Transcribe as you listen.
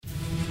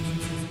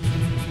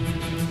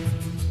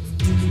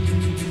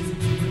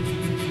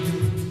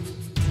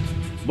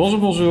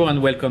Bonjour,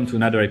 and welcome to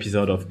another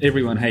episode of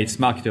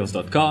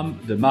EveryoneHatesMarketers.com,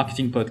 the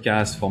marketing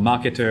podcast for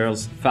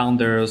marketers,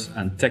 founders,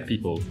 and tech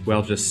people who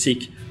are just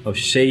sick of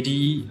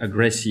shady,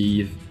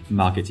 aggressive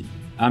marketing.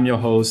 I'm your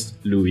host,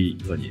 Louis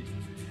Grenier.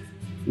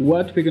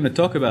 What we're going to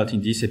talk about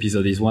in this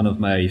episode is one of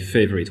my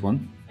favorite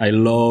ones. I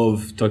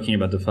love talking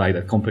about the fact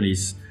that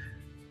companies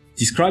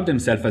describe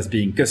themselves as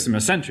being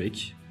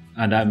customer-centric,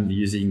 and I'm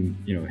using,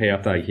 hair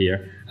tag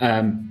here.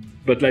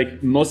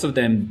 But most of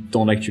them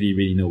don't actually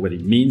really know what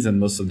it means, and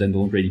most of them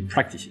don't really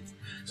practice it.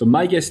 So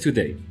my guest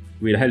today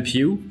will help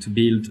you to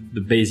build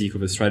the basic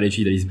of a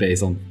strategy that is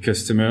based on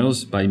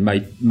customers by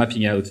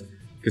mapping out your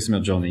customer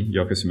journey.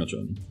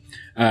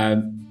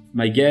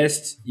 My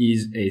guest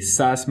is a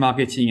SaaS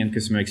marketing and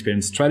customer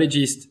experience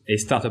strategist, a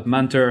startup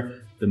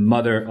mentor, the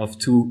mother of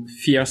two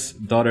fierce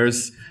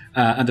daughters,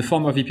 and the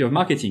former VP of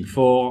marketing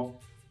for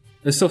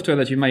a software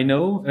that you might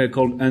know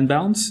called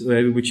Unbound,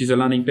 which is a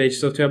landing page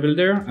software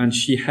builder. And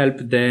she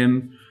helped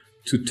them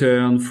to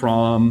turn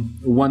from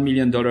 $1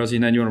 million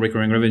in annual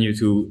recurring revenue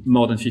to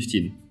more than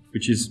 15,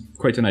 which is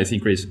quite a nice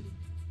increase.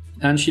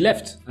 And she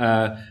left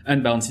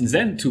Unbound since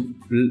then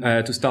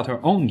to start her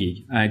own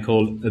gig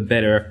called A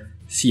Better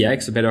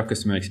CX, a better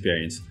customer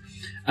experience.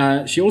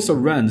 She also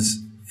runs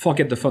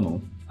Forget the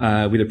Funnel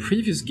with a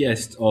previous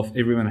guest of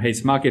Everyone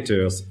Hates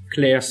Marketers,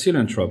 Claire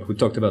Sulentrop, who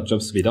talked about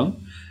jobs to be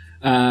done.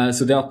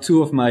 So there are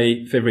two of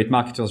my favorite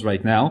marketers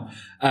right now.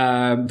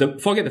 The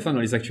Forget the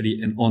Funnel is actually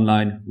an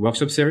online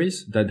workshop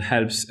series that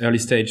helps early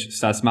stage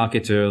SaaS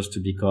marketers to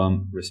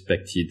become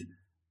respected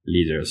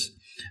leaders.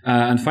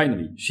 And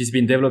finally, she's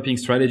been developing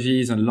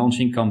strategies and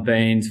launching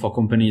campaigns for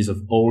companies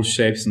of all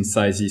shapes and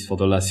sizes for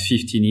the last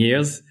 15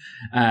 years.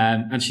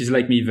 And she's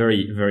like me,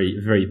 very, very,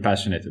 very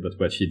passionate about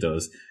what she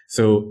does.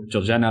 So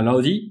Georgiana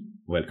Lodi,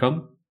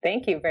 welcome.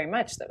 Thank you very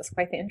much. That was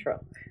quite the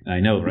intro.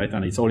 I know, right?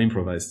 And it's all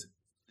improvised.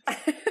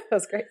 That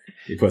was great.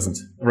 It wasn't.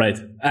 Right.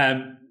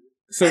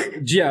 So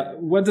Gia,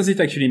 what does it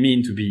actually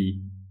mean to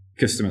be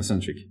customer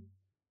centric?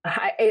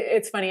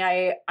 It's funny.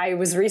 I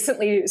was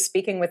recently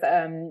speaking with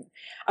a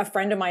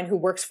friend of mine who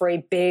works for a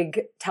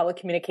big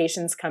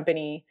telecommunications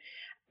company,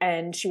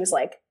 and she was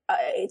like,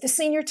 the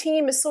senior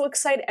team is so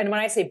excited. And when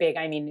I say big,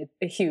 I mean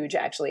huge,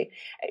 actually.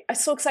 I'm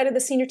so excited.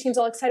 The senior team's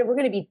all excited. We're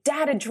going to be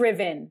data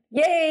driven.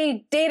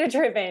 Yay, data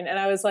driven. And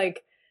I was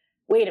like,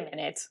 wait a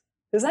minute.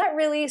 Is that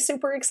really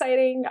super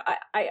exciting?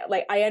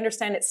 I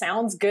understand it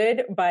sounds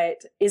good, but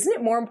isn't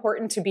it more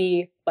important to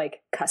be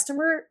like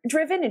customer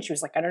driven? And she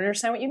was like, I don't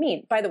understand what you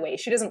mean. By the way,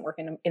 she doesn't work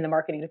in the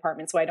marketing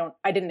department, so I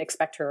didn't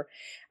expect her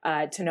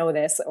to know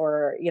this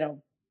or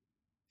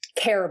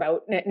care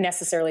about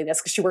necessarily this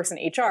because she works in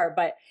HR.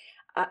 But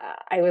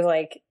I was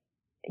like,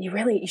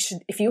 you should,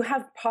 if you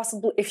have a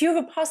possible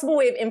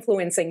way of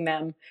influencing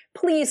them,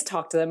 please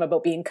talk to them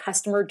about being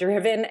customer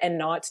driven and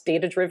not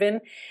data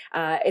driven.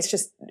 It's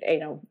just,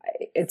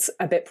 it's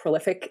a bit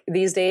prolific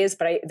these days,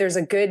 but there's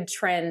a good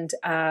trend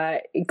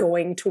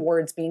going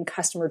towards being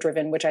customer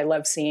driven, which I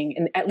love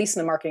seeing, at least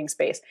in the marketing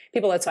space.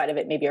 People outside of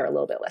it maybe are a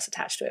little bit less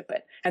attached to it,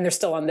 and they're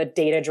still on the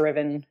data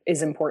driven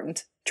is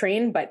important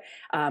train, but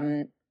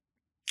I'm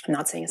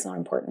not saying it's not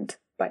important,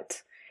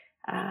 but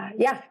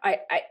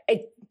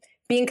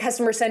being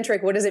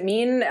customer-centric, what does it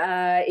mean?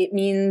 It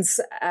means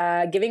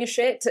giving a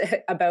shit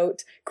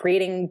about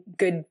creating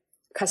good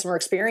customer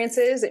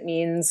experiences. It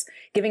means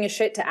giving a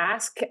shit to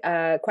ask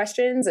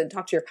questions and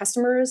talk to your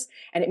customers.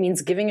 And it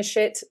means giving a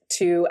shit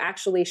to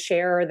actually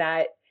share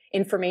that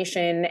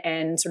information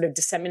and sort of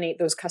disseminate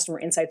those customer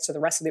insights to the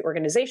rest of the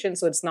organization.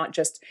 So it's not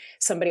just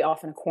somebody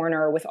off in a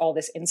corner with all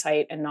this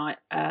insight and not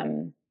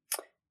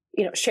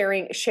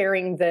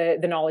sharing the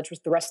knowledge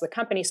with the rest of the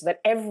company so that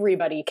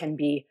everybody can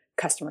be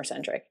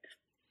customer-centric.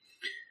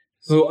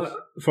 So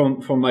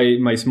from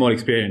my small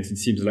experience, it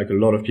seems like a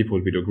lot of people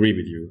would agree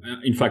with you.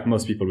 In fact,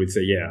 most people would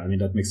say, yeah, I mean,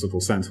 that makes total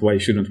sense. Why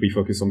shouldn't we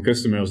focus on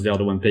customers? They are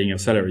the one paying our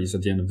salaries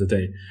at the end of the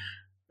day.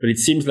 But it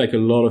seems like a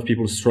lot of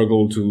people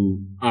struggle to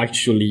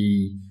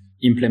actually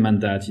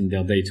implement that in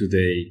their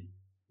day-to-day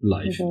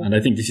life. Mm-hmm. And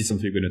I think this is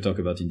something we're going to talk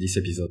about in this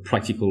episode,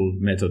 practical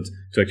method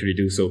to actually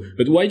do so.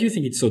 But why do you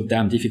think it's so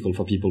damn difficult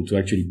for people to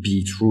actually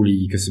be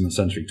truly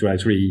customer-centric, to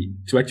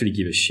actually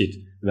give a shit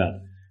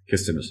about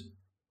customers?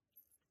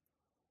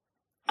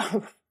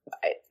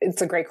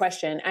 It's a great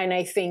question. And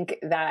I think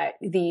that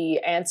the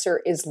answer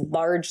is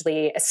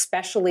largely,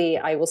 especially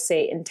I will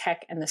say in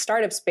tech and the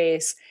startup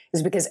space,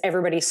 is because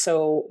everybody's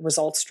so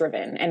results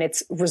driven and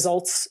it's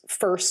results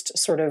first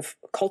sort of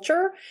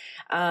culture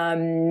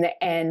and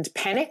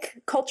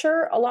panic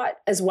culture a lot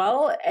as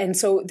well. And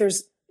so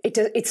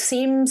it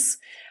seems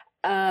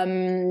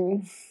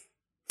like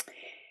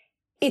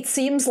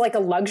a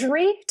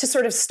luxury to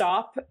sort of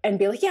stop and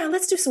be like, yeah,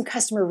 let's do some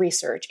customer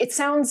research. It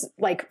sounds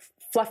like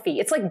fluffy.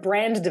 It's like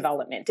brand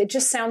development. It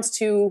just sounds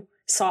too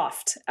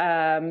soft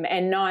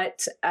and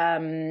not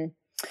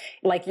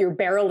like you're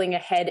barreling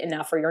ahead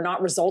enough or you're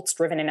not results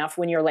driven enough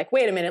when you're like,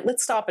 wait a minute,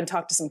 let's stop and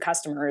talk to some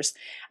customers.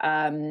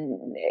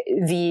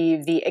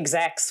 The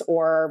execs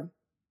or,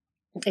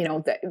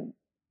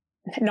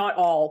 not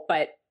all,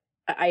 but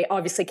I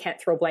obviously can't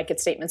throw blanket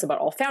statements about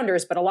all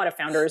founders, but a lot of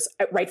founders,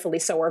 rightfully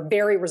so, are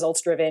very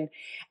results driven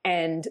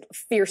and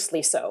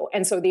fiercely so.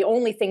 And so the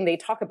only thing they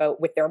talk about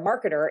with their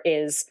marketer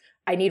is,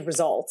 I need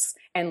results,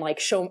 and like,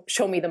 show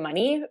me the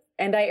money.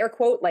 And I air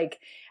quote, like,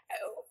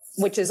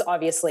 which is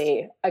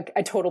obviously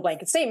a total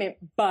blanket statement,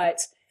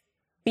 but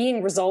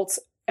being results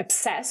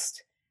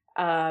obsessed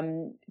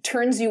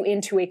turns you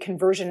into a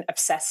conversion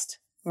obsessed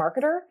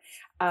marketer,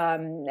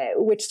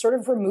 which sort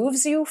of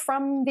removes you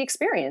from the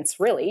experience,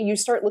 really. You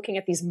start looking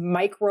at these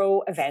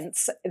micro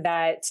events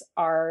that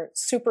are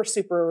super,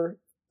 super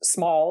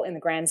small in the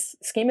grand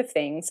scheme of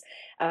things,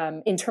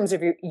 in terms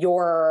of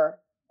your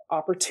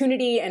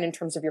opportunity and in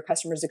terms of your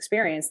customer's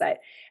experience, that,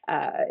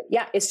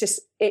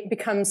 it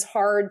becomes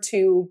hard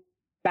to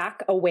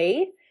back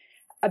away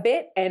a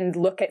bit and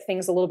look at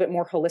things a little bit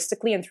more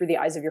holistically and through the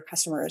eyes of your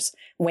customers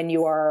when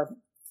you are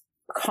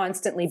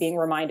constantly being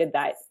reminded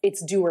that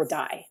it's do or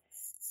die.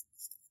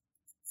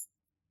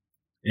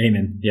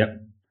 Amen. Yeah.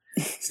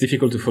 It's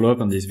difficult to follow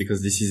up on this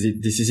because this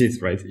is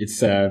it, right?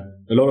 It's a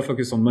lot of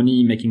focus on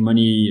money, making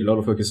money, a lot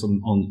of focus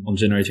on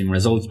generating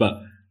results,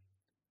 but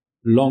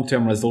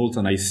long-term results,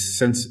 and I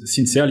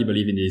sincerely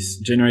believe in this,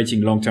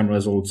 generating long-term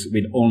results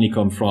will only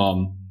come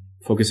from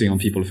focusing on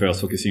people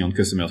first, focusing on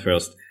customers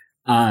first,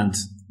 and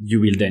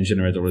you will then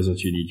generate the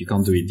results you need. You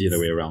can't do it the other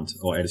way around,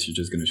 or else you're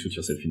just going to shoot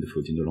yourself in the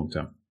foot in the long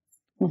term.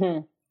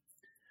 Mm-hmm.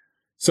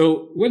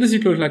 So what does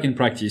it look like in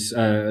practice?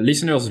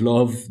 Listeners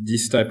love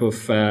this type of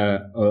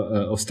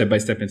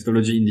step-by-step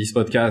methodology in this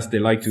podcast. They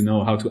like to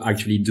know how to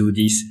actually do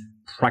this,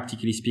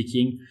 practically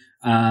speaking,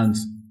 and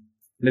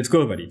let's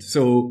go about it.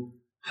 So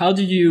how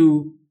do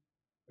you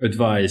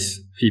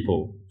advise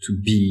people to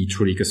be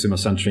truly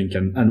customer-centric,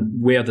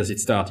 and where does it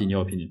start, in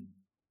your opinion?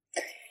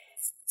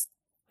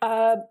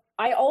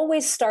 I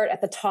always start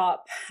at the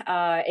top,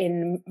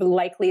 in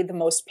likely the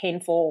most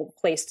painful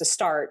place to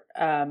start.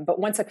 But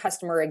once a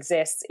customer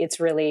exists,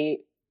 it's really,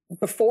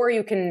 before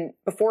you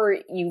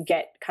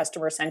get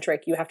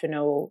customer-centric, you have to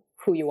know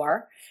who you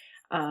are,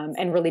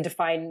 and really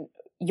define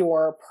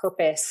your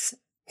purpose,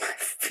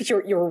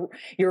 your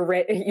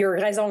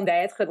raison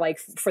d'être, like,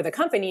 for the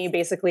company.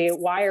 Basically,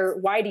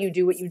 why do you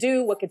do what you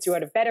do? What gets you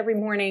out of bed every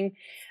morning?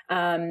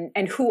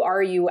 And who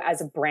are you as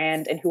a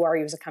brand, and who are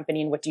you as a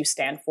company, and what do you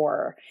stand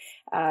for?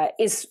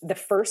 Is the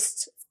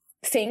first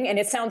thing. And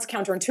it sounds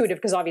counterintuitive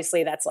because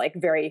obviously that's like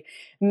very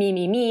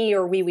me,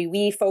 or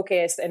we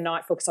focused and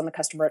not focused on the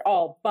customer at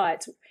all.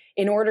 But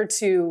in order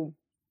to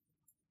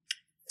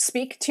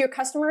speak to your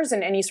customers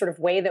in any sort of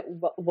way that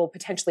will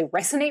potentially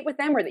resonate with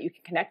them, or that you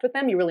can connect with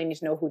them, you really need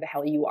to know who the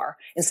hell you are,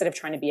 instead of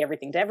trying to be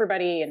everything to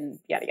everybody and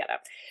yada, yada.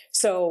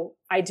 So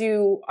I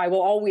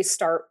will always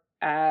start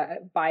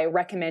by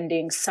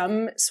recommending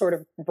some sort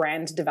of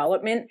brand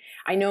development.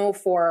 I know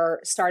for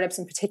startups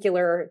in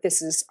particular,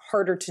 this is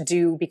harder to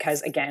do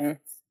because, again,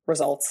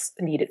 results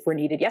were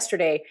needed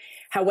yesterday.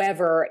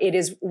 However, it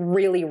is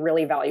really,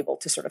 really valuable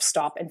to sort of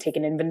stop and take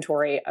an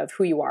inventory of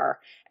who you are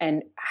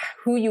and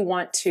who you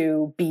want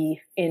to be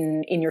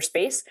in your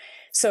space.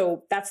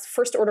 So that's the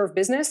first order of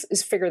business,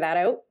 is figure that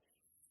out.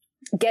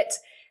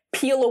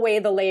 Peel away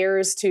the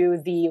layers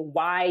to the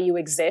why you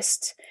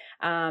exist,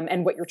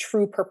 and what your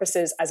true purpose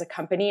is as a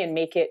company, and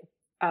make it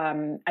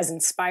as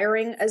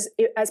inspiring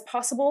as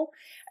possible.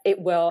 It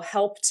will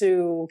help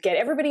to get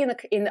everybody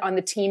on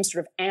the team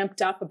sort of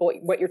amped up about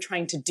what you're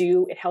trying to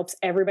do. It helps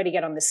everybody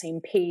get on the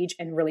same page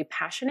and really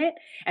passionate.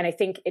 And I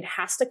think it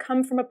has to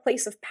come from a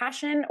place of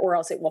passion, or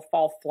else it will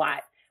fall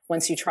flat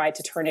once you try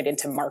to turn it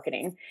into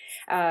marketing.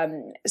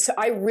 So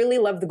I really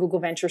love the Google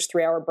Ventures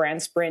 3-hour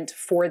brand sprint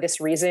for this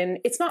reason.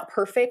 It's not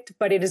perfect,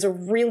 but it is a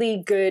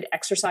really good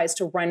exercise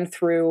to run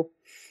through,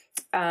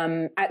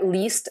 at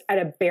least at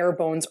a bare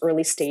bones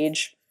early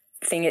stage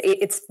thing.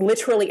 It's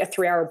literally a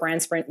 3-hour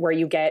brand sprint where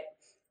you get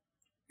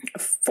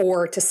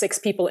 4 to 6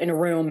 people in a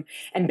room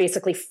and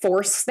basically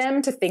force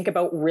them to think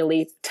about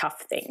really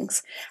tough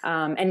things,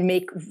 and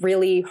make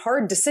really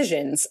hard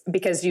decisions,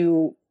 because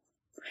you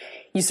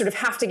sort of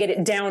have to get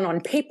it down on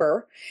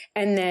paper,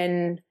 and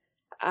then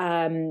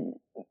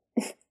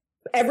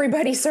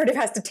everybody sort of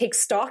has to take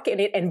stock in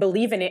it and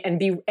believe in it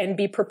and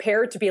be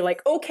prepared to be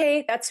like,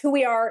 okay, that's who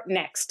we are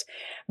next.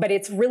 But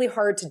it's really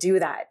hard to do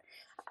that.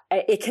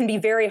 It can be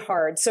very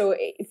hard. So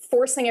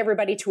forcing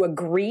everybody to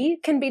agree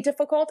can be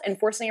difficult, and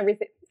forcing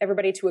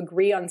everybody to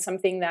agree on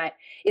something that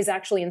is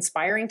actually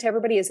inspiring to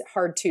everybody is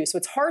hard too. So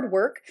it's hard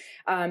work,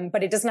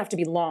 but it doesn't have to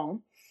be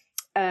long.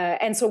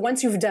 And so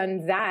once you've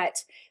done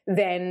that,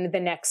 then the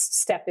next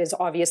step is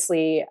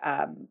obviously,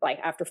 like,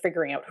 after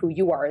figuring out who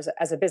you are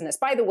as a business.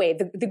 By the way,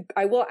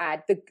 I will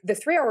add the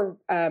 3-hour,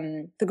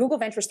 the Google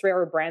Ventures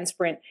 3-hour brand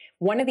sprint.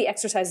 One of the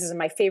exercises, and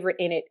my favorite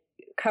in it,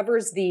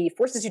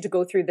 forces you to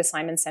go through the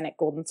Simon Sinek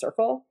Golden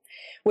Circle,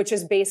 which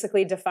is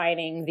basically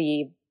defining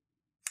the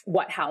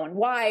what, how, and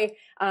why.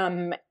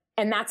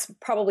 And that's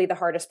probably the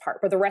hardest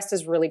part, but the rest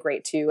is really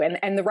great too.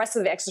 And the rest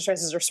of the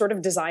exercises are sort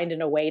of designed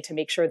in a way to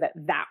make sure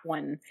that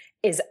one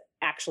is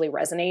actually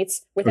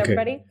resonates with Okay.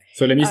 everybody.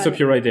 So let me stop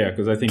you right there,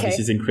 because I think okay. this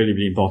is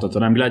incredibly important.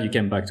 And I'm glad you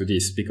came back to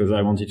this, because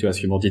I wanted to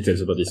ask you more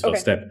details about this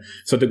first step.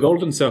 So the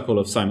golden circle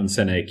of Simon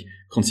Sinek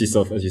consists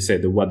of, as you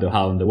said, the what, the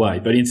how, and the why.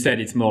 But instead,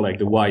 it's more like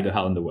the why, the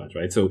how, and the what,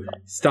 right? So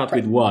start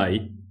with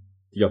why,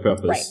 your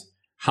purpose,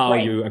 how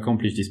you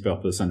accomplish this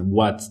purpose, and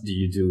what do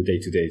you do day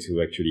to day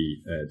to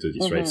actually do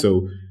this, right?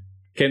 So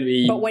can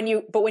we... But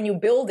when you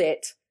build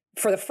it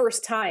for the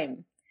first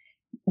time,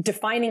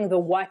 defining the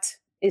what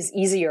is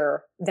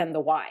easier than the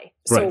why.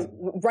 So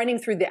running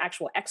through the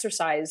actual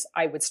exercise,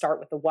 I would start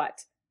with the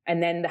what,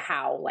 and then the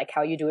how, like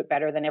how you do it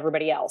better than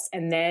everybody else.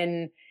 And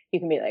then you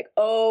can be like,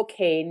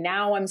 okay,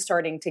 now I'm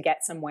starting to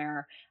get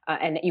somewhere,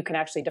 and you can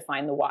actually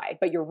define the why.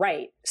 But you're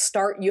right.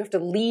 You have to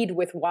lead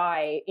with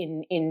why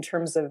in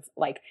terms of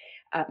like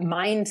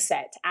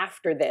mindset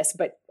after this.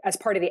 But as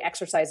part of the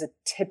exercise, it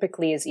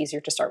typically is easier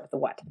to start with the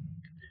what.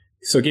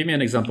 So give me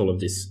an example of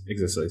this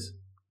exercise.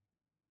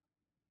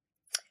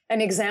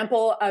 An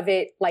example of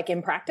it, like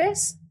in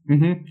practice.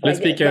 Mm-hmm.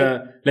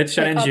 Let's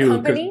challenge you,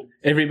 because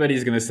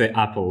everybody's going to say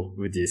Apple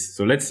with this.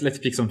 So let's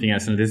pick something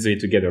else and let's do it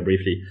together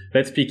briefly.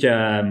 Let's pick.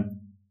 I've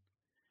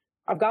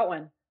got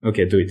one.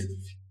 Okay, do it.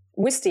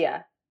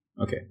 Wistia.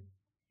 Okay.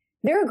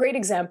 They're a great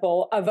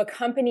example of a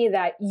company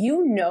that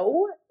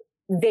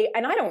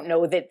and I don't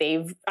know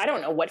I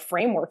don't know what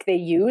framework they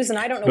use, and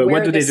I don't know. But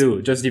what do they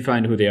do? Just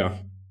define who they are.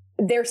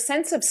 Their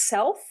sense of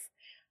self.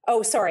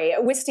 Oh, sorry,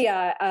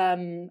 Wistia.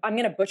 I'm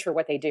going to butcher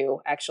what they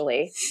do,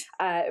 actually,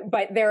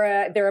 but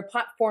they're a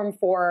platform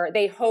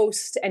they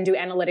host and do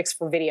analytics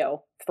for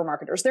video for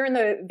marketers.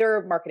 They're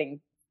a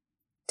marketing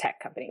tech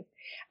company,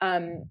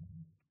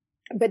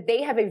 but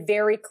they have a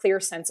very clear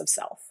sense of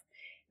self.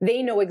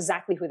 They know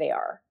exactly who they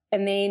are,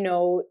 and they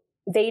know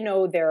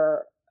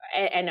their.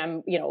 And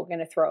I'm, going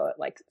to throw out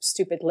like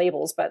stupid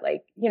labels, but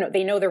like,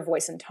 they know their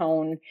voice and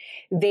tone.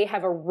 They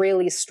have a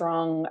really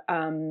strong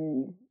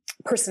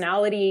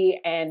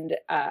personality and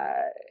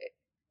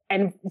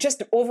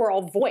just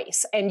overall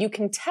voice. And you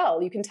can tell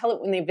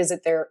it when you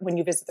visit their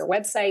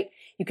website.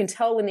 You can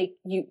tell when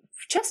you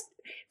just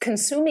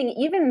consuming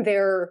even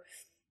their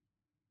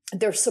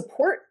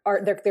support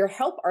art, their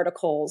help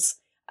articles.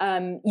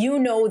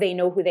 They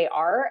know who they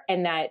are,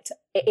 and that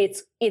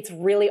it's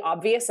really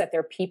obvious that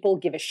their people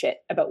give a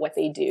shit about what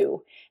they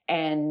do,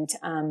 and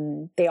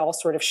they all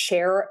sort of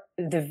share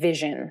the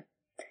vision,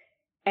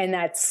 and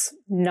that's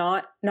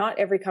not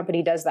every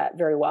company does that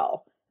very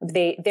well.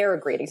 They're a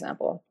great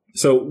example.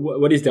 So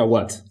what is their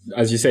what?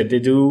 As you said, they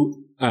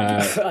do.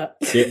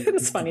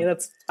 It's funny.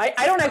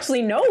 I don't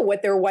actually know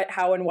what their what,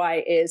 how, and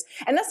why is,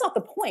 and that's not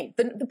the point.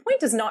 The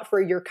point is not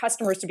for your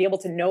customers to be able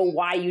to know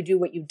why you do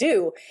what you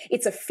do.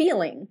 It's a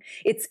feeling.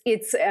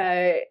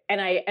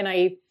 And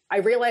I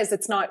realize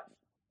it's not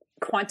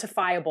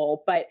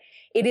quantifiable, but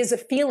it is a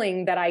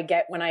feeling that I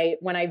get when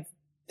I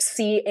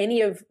see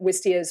any of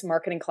Wistia's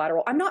marketing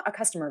collateral. I'm not a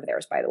customer of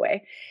theirs, by the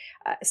way,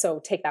 so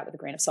take that with a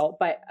grain of salt.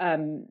 But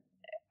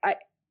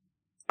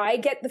I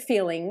get the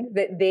feeling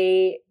that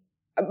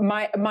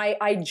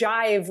I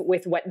jive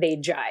with what they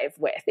jive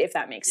with, if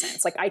that makes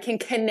sense. Like I can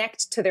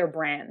connect to their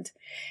brand.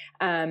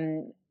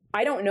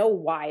 I don't know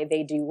why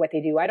they do what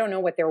they do. I don't know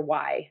what their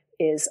why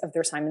is of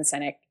their Simon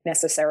Sinek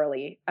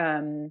necessarily.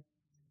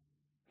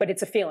 But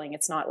it's a feeling.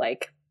 It's not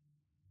like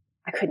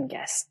I couldn't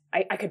guess.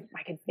 I could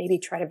maybe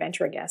try to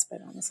venture a guess, but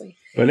honestly.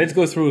 Well, let's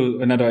go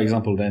through another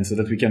example then, so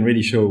that we can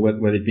really show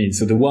what it means.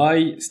 So the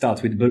why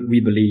starts with we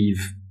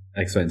believe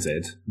X, Y, and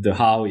Z. The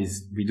how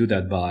is we do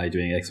that by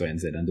doing X, Y, and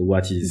Z, and the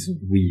what is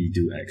we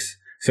do X.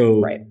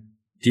 So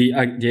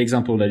the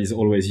example that is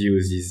always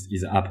used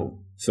is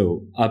Apple.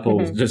 So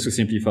Apple, just to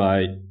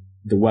simplify,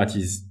 the what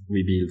is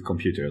we build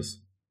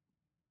computers.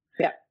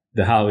 Yeah.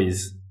 The how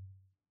is,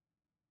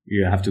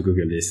 you have to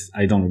Google this.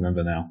 I don't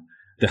remember now.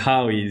 The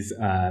how is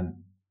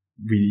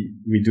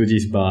we do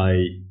this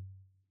by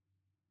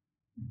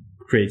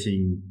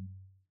creating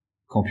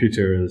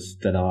computers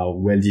that are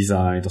well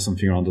designed or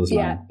something around those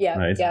lines.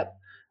 Right? Yeah.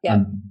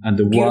 And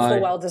the beautiful, why,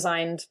 well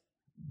designed.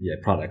 Yeah,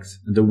 products.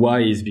 And the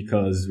why is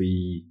because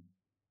I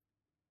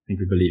think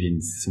we believe in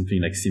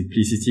something like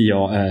simplicity,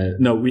 or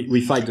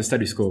we fight the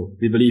status quo.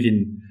 We believe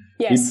in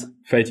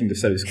fighting the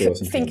status quo or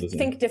something.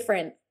 Think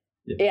different.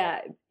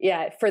 Yeah.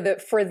 For the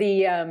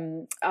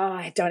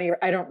I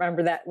don't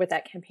remember what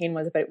that campaign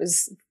was, but it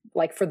was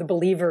like for the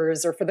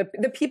believers or for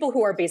the people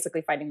who are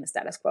basically fighting the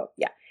status quo.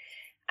 Yeah.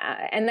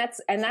 And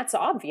that's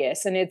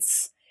obvious, and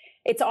it's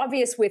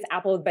obvious with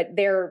Apple, but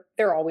they're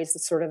always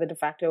sort of the de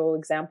facto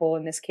example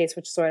in this case,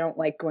 which so I don't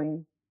like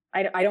going.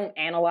 I don't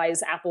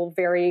analyze Apple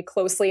very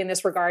closely in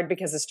this regard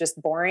because it's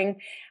just boring.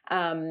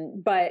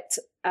 But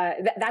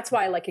that's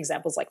why I like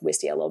examples like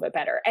Wistia a little bit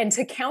better. And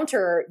to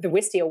counter the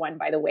Wistia one,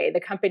 by the way, the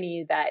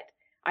company that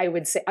I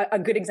would say a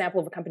good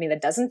example of a company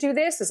that doesn't do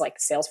this is like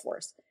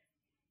Salesforce.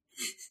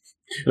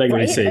 Like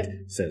when you say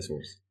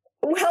Salesforce.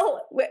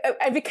 Well,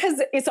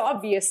 because it's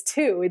obvious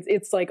too.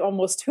 It's like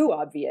almost too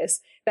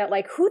obvious that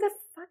like, who the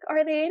fuck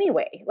are they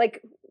anyway?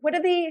 Like, what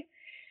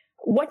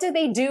do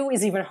they do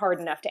is even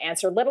hard enough to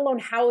answer, let alone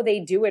how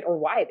they do it or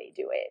why they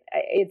do it.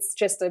 It's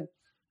just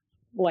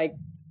like,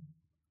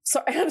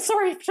 so I'm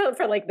sorry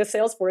for like the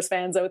Salesforce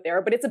fans out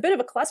there, but it's a bit of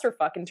a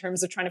clusterfuck in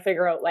terms of trying to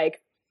figure out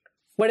like,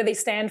 what do they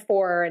stand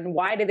for and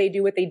why do they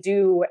do what they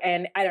do?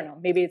 And I don't know,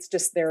 maybe it's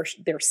just their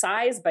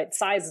size, but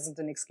size isn't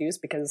an excuse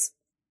because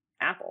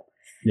Apple.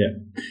 Yeah,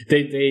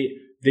 they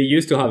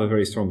used to have a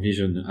very strong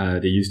vision.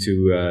 They used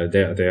to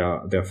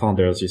their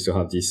founders used to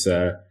have this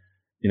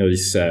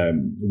this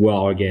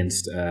war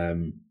against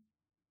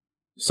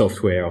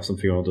software or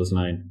something along those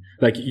lines.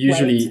 Like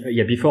usually,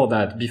 right. Before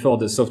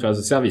the software as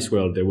a service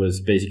world, there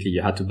was basically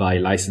you had to buy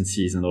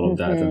licenses and all of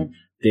that, and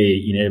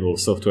they enabled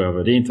software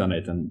over the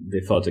internet, and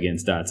they fought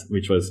against that,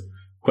 which was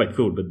quite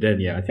cool. But then,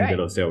 I think they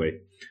lost their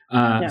way.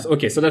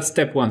 So that's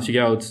step one.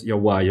 Figure out your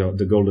why,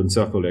 the golden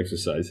circle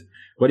exercise.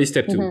 What is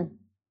step two?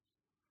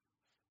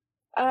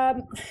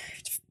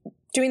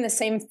 Doing the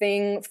same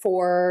thing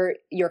for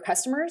your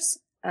customers.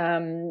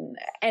 And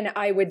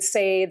I would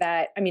say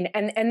that, I mean,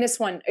 and this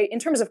one, in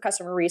terms of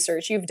customer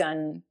research,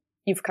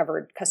 you've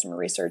covered customer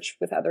research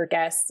with other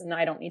guests, and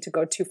I don't need to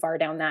go too far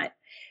down that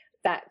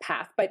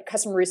path, but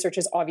customer research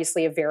is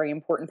obviously a very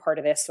important part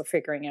of this. So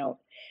figuring out,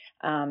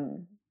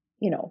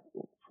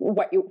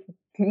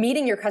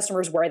 meeting your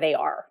customers where they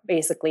are,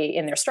 basically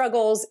in their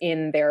struggles,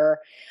 in their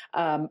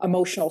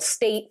emotional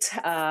state,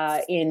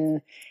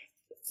 in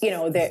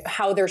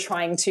how they're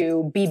trying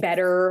to be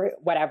better,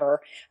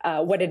 whatever,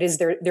 what it is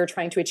they're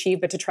trying to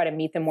achieve, but to try to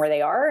meet them where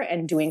they are,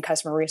 and doing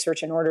customer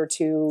research in order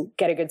to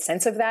get a good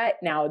sense of that.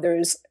 Now,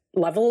 there's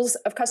levels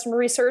of customer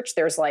research.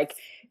 There's like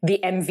the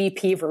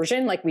MVP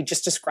version, like we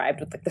just described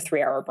with like the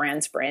 3-hour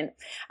brand sprint.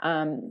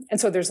 And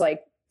so there's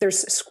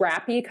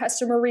scrappy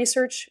customer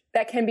research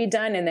that can be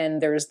done. And then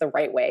there's the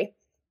right way,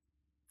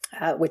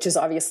 which is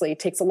obviously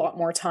takes a lot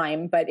more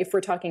time. But if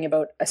we're talking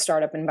about a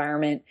startup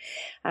environment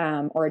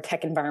or a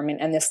tech environment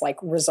and this like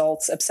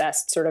results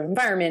obsessed sort of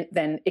environment,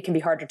 then it can be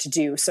harder to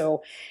do.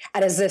 So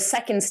as a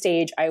second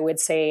stage, I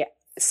would say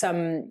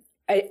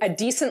a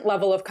decent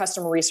level of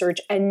customer research,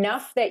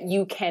 enough that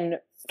you can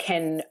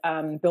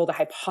build a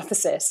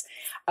hypothesis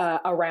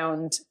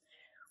around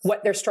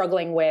what they're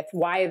struggling with,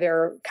 why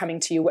they're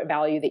coming to you, what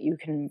value you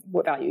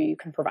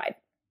can provide.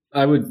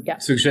 I would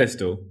suggest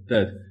though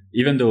that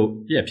even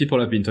though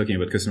people have been talking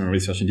about customer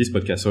research in this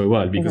podcast for a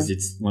while because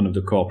it's one of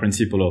the core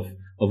principles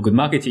of good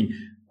marketing,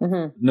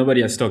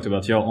 nobody has talked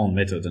about your own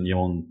method and your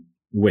own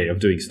way of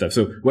doing stuff.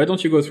 So why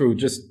don't you go through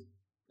just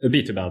a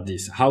bit about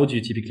this? How do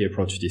you typically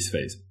approach this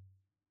phase?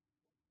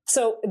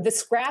 So the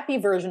scrappy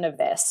version of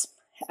this,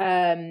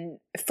 from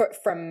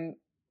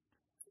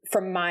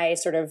my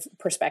sort of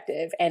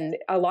perspective, and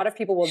a lot of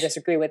people will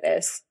disagree with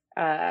this,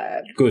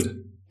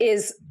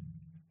 is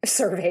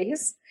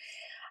surveys,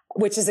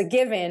 which is a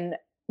given,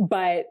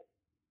 but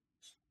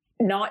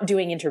not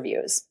doing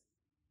interviews.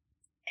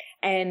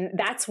 And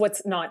that's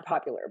what's not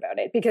popular about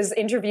it, because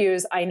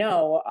interviews, I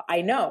know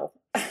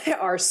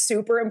are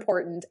super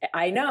important.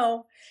 I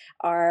know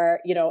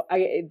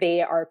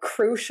they are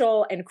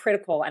crucial and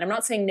critical. And I'm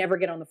not saying never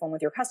get on the phone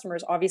with your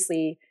customers,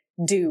 obviously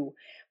do.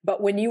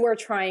 But when you are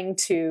trying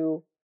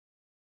to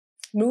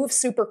move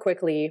super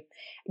quickly,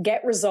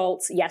 get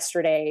results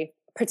yesterday,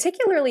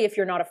 particularly if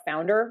you're not a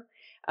founder,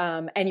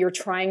 and you're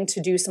trying to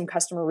do some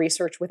customer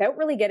research without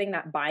really getting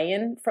that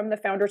buy-in from the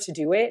founder to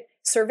do it,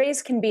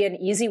 surveys can be an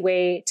easy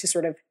way to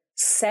sort of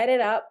set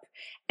it up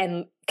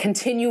and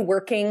continue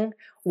working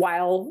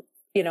while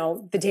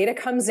the data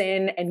comes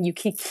in, and you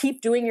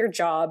keep doing your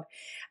job,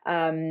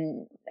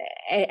 and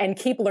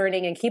keep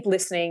learning and keep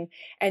listening,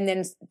 and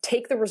then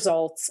take the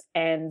results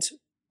and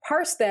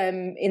parse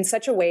them in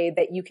such a way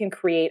that you can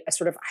create a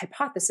sort of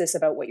hypothesis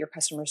about what your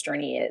customer's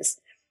journey is.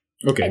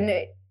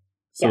 Okay.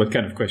 So what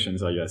kind of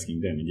questions are you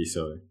asking them in this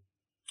survey?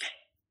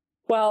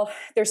 Well,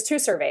 there's 2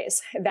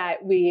 surveys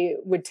that we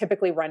would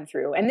typically run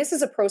through. And this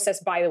is a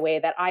process, by the way,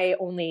 that I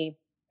only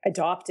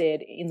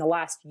adopted in the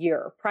last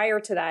year.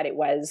 Prior to that, it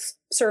was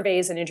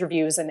surveys and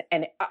interviews. And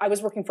I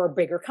was working for a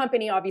bigger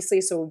company,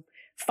 obviously, so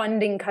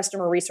funding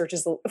customer research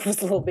was a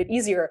little bit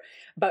easier.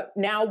 But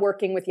now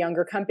working with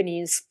younger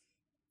companies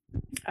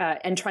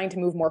and trying to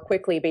move more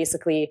quickly,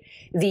 basically,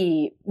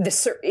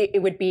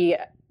 it would be...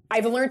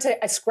 I've learned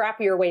a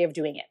scrappier way of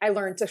doing it. I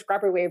learned a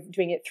scrappier way of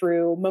doing it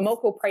through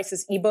Momoko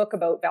Price's ebook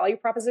about value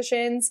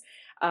propositions,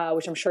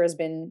 which I'm sure has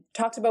been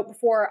talked about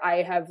before.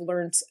 I have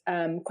learned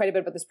quite a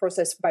bit about this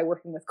process by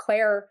working with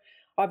Claire,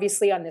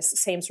 obviously on this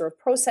same sort of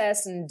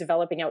process, and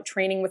developing out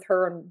training with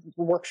her and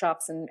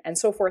workshops and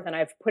so forth. And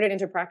I've put it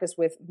into practice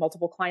with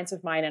multiple clients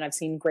of mine, and I've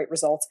seen great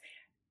results.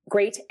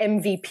 Great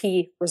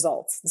MVP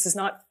results. This is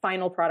not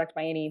final product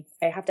by any.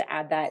 I have to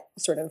add that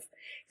sort of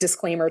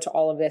disclaimer to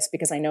all of this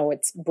because I know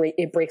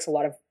it breaks a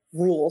lot of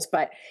rules.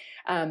 But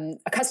a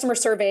customer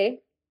survey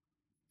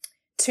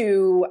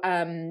to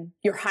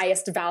your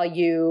highest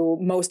value,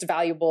 most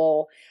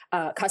valuable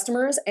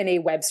customers, and a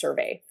web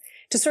survey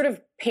to sort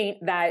of paint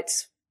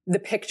the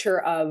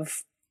picture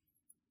of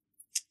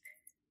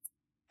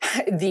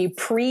the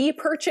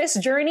pre-purchase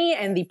journey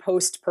and the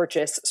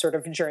post-purchase sort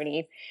of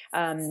journey.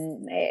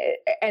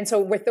 And so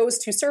with those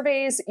 2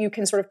 surveys, you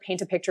can sort of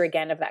paint a picture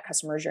again of that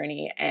customer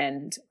journey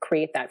and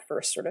create that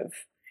first sort of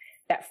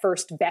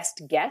first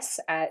best guess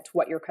at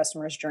what your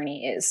customer's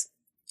journey is.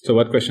 So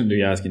what question do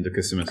you ask in the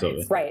customer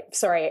survey? Right.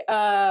 Sorry.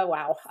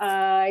 Wow.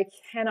 I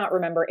cannot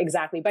remember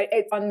exactly, but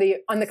on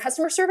the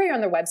customer survey or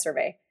on the web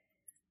survey?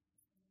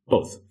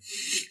 Both.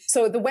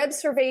 So the web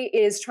survey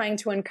is trying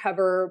to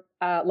uncover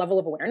level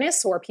of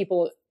awareness. So are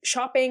people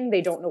shopping?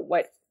 They don't know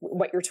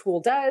what your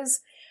tool does.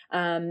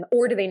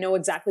 Or do they know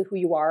exactly who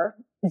you are?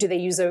 Do they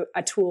use a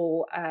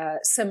tool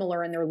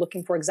similar and they're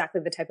looking for exactly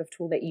the type of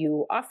tool that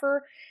you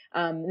offer?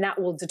 And that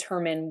will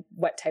determine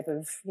what type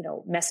of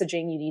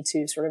messaging you need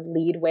to sort of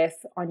lead with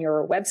on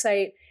your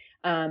website.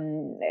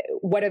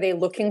 What are they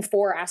looking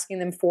for? Asking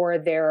them for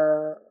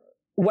the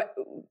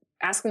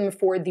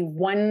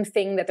one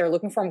thing that they're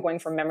looking for. I'm going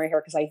from memory here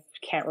because I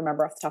can't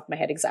remember off the top of my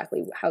head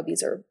exactly how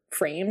these are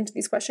framed,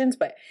 these questions,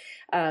 but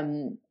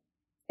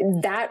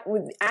that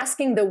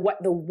asking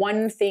what the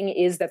one thing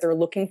is that they're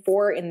looking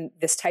for in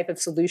this type of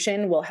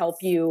solution will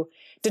help you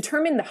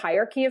determine the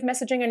hierarchy of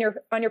messaging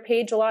on your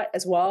page a lot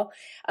as well.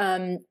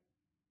 And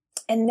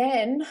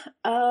then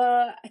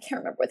I can't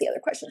remember what the other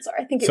questions are.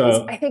 I think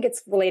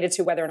it's related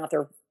to whether or not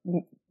they're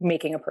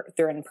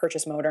they're in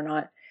purchase mode or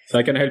not. So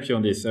I can help you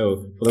on this.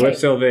 So for the web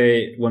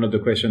survey, one of the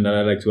questions that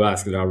I like to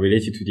ask that are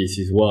related to this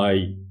is,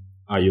 why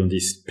are you on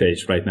this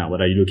page right now?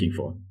 What are you looking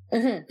for?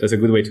 Mm-hmm. That's a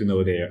good way to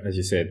know there, as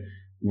you said,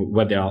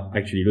 what they are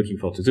actually looking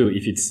for to do.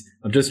 If it's,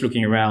 I'm just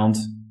looking around,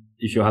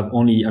 if you have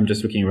only, I'm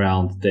just looking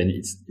around, then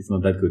it's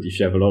not that good. If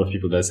you have a lot of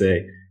people that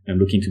say, I'm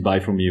looking to buy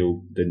from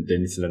you, then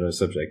it's another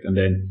subject. And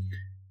then,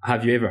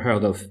 have you ever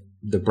heard of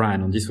the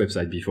brand on this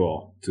website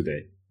before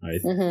today? Right.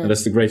 Mm-hmm. And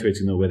that's a great way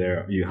to know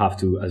whether you have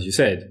to, as you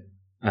said,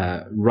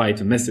 write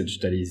a message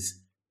that is,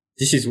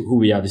 this is who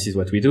we are, this is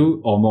what we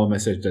do, or more a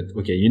message that,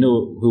 okay, you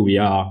know who we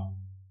are,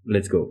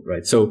 let's go,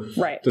 right? So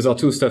those are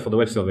two stuff for the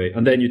web survey.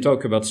 And then you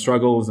talk about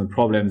struggles and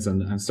problems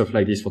and stuff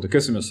like this for the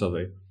customer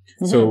survey.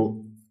 Mm-hmm.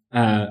 So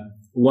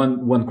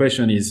one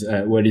question is,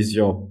 what is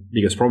your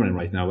biggest problem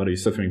right now? What are you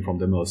suffering from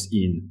the most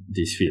in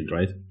this field,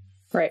 right?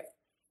 Right.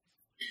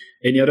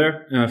 Any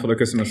other for the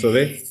customer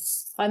survey?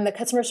 On the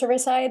customer survey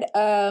side,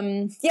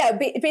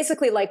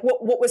 basically like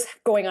what was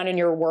going on in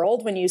your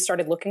world when you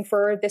started looking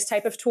for this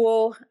type of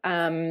tool.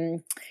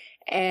 And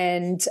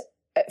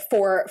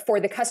for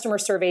the customer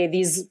survey,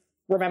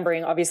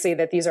 remembering obviously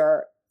that these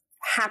are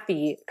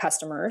happy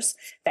customers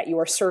that you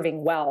are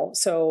serving well.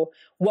 So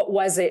what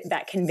was it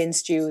that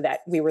convinced you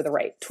that we were the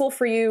right tool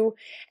for you?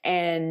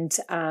 And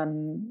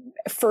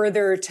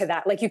further to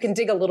that, like you can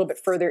dig a little bit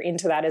further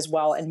into that as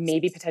well and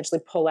maybe potentially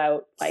pull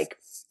out like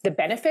the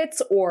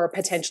benefits or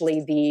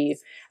potentially the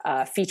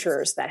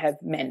features that have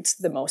meant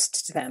the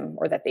most to them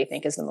or that they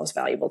think is the most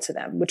valuable to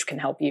them, which can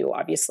help you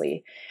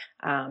obviously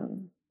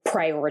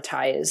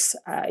prioritize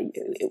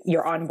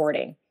your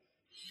onboarding.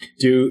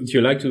 Do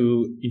you like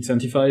to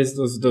incentivize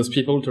those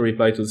people to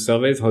reply to the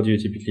surveys? How do you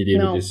typically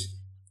deal with this?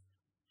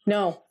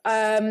 No,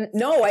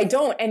 I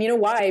don't. And you know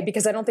why?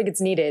 Because I don't think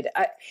it's needed.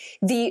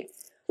 The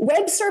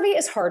web survey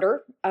is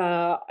harder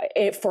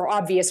for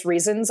obvious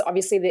reasons.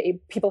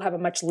 Obviously, people have a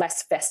much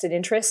less vested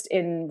interest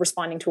in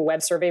responding to a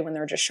web survey when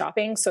they're just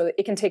shopping. So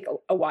it can take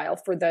a while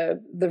for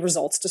the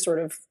results to sort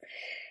of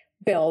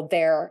build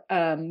there,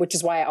 which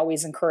is why I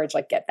always encourage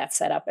get that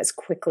set up as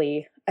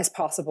quickly as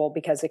possible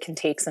because it can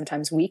take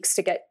sometimes weeks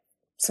to get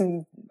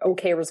some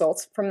okay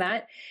results from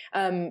that.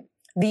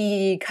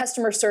 The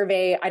customer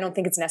survey, I don't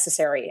think it's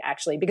necessary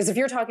actually, because if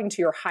you're talking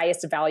to your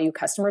highest value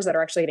customers that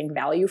are actually getting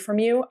value from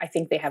you, I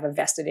think they have a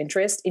vested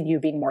interest in you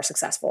being more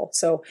successful.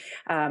 So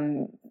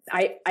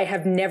I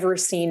have never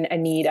seen a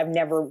need. I've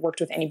never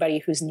worked with anybody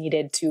who's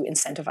needed to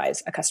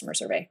incentivize a customer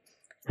survey.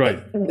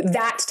 Right.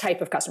 That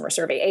type of customer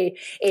survey,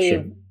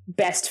 a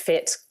best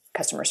fit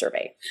customer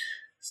survey.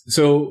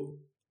 So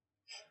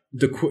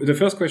the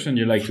first question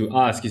you like to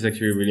ask is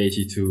actually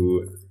related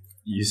to,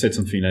 you said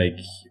something like,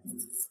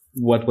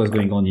 what was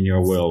going on in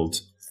your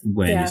world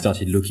when you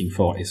started looking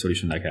for a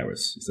solution like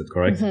ours? Is that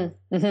correct?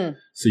 Mm-hmm. Mm-hmm.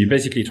 So you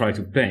basically try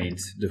to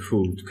paint the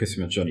full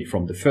customer journey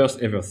from the first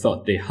ever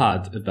thought they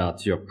had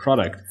about your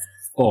product,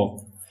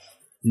 or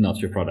not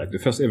your product, the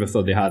first ever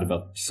thought they had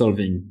about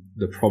solving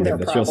the problem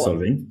that you're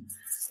solving,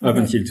 up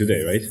until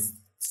today, right?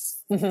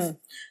 Mm-hmm.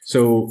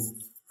 So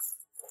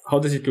how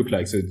does it look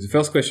like? So the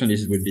first question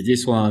would be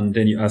this one.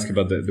 Then you ask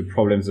about the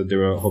problems that they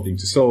were hoping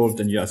to solve.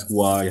 Then you ask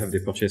why have you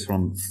purchased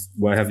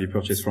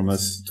from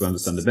us to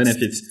understand the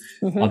benefits.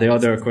 Mm-hmm. Are there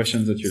other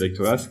questions that you like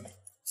to ask?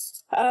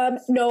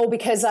 No,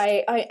 because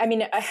I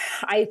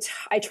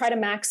try to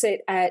max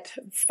it at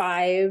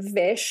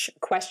 5-ish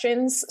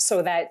questions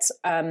so that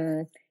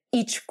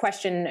each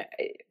question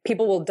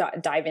people will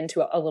dive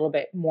into a little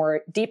bit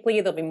more deeply.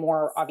 They'll be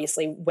more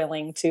obviously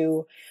willing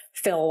to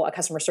fill a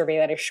customer survey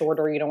that is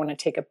shorter. You don't want to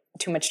take up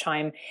too much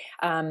time.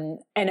 And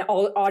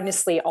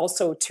honestly,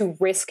 also to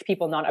risk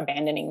people not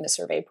abandoning the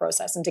survey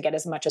process and to get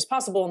as much as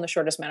possible in the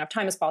shortest amount of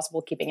time as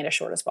possible, keeping it as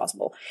short as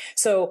possible.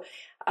 So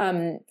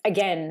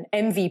again,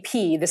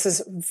 MVP, this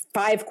is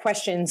 5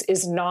 questions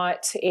is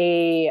not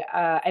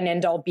an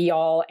end all be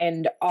all,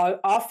 and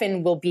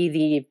often will be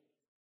the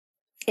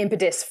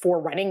impetus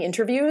for running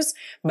interviews.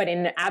 But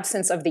in the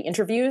absence of the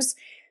interviews,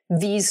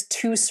 these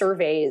two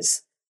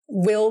surveys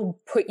will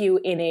put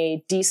you in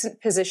a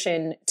decent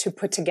position to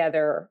put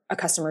together a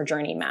customer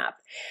journey map.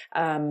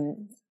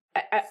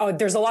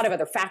 There's a lot of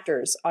other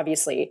factors,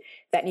 obviously,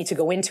 that need to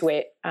go into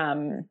it,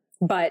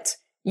 but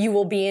you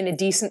will be in a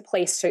decent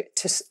place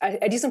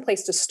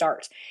to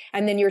start.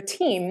 And then your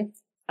team,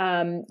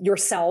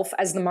 yourself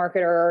as the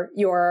marketer,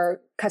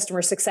 your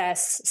customer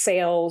success,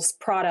 sales,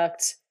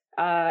 product,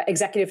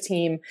 executive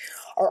team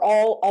are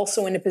all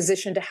also in a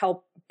position to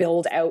help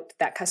build out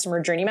that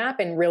customer journey map,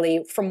 and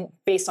really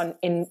based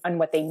on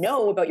what they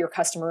know about your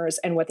customers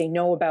and what they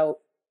know about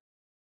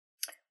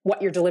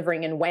what you're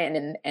delivering and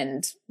when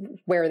and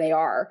where they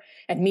are,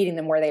 and meeting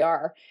them where they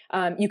are.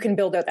 You can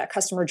build out that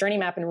customer journey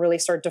map and really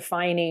start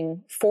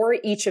defining for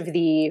each of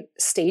the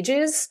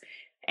stages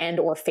and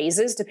or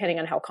phases, depending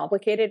on how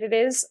complicated it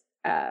is,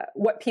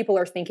 what people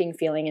are thinking,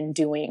 feeling, and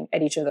doing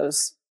at each of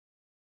those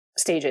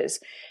stages,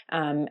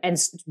 and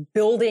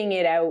building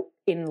it out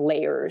in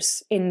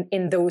layers,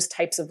 in those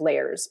types of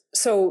layers.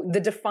 So the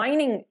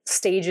defining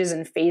stages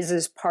and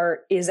phases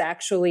part is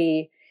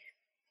actually,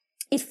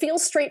 it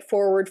feels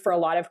straightforward for a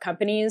lot of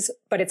companies,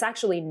 but it's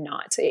actually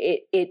not.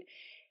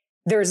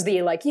 There's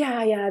the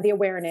the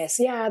awareness,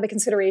 the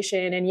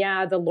consideration, and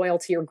the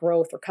loyalty or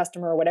growth or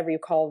customer or whatever you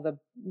call the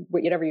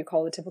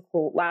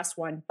typical last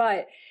one.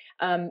 But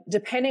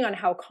depending on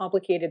how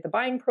complicated the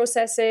buying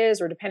process is,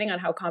 or depending on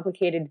how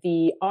complicated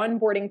the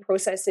onboarding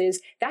process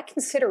is, that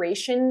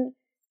consideration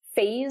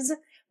phase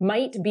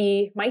might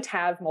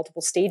have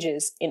multiple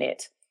stages in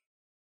it.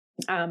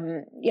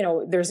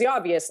 There's the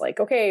obvious,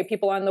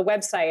 people on the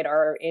website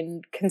are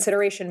in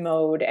consideration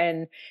mode,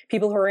 and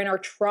people who are in our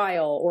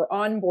trial or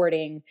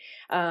onboarding,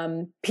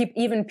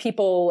 even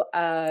people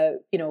a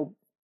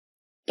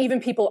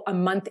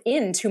month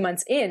in, 2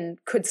 months in,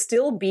 could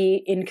still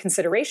be in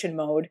consideration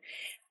mode.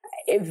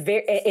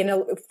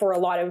 For a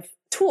lot of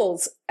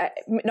tools,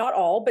 not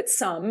all, but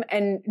some,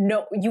 and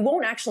no, you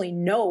won't actually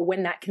know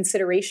when that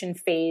consideration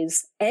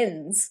phase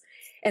ends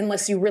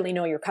unless you really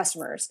know your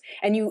customers,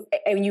 and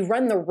you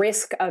run the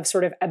risk of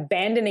sort of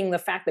abandoning the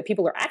fact that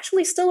people are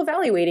actually still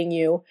evaluating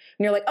you,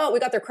 and you're like, oh, we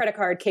got their credit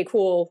card, okay,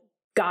 cool,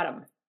 got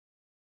them.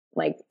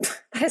 That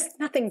has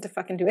nothing to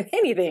fucking do with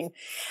anything.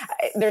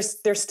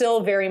 They're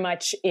still very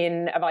much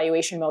in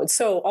evaluation mode.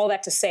 So all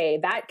that to say,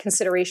 that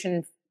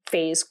consideration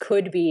phase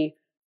could be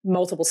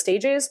multiple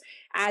stages,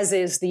 as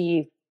is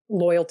the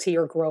loyalty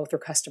or growth or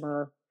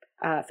customer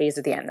phase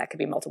at the end. That could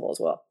be multiple as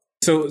well.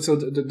 So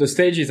the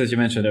stages that you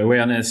mentioned,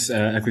 awareness,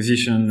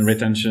 acquisition,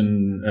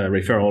 retention,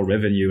 referral,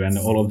 revenue, and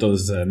all of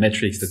those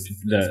metrics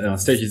the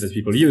stages that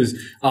people use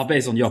are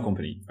based on your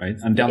company, right?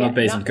 And they're not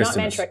based on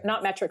customers.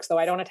 Not metrics, though.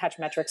 I don't attach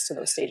metrics to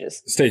those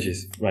stages.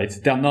 Stages, right?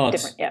 They're not.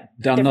 Different, yeah.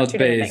 They're not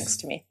based. Things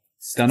to me.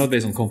 They're not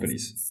based on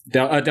companies.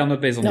 They're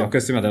not based on your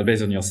customer. They're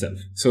based on yourself.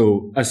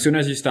 So as soon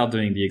as you start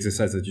doing the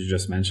exercise that you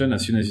just mentioned,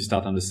 as soon as you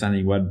start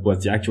understanding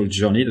what the actual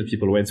journey that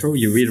people went through,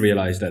 you will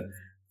realize that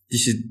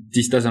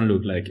this doesn't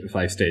look like a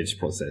 5-stage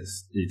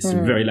process. It's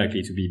very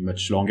likely to be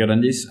much longer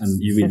than this,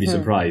 and you will be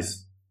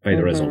surprised by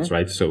the results,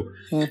 right? So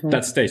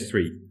that's stage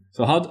 3.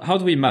 So how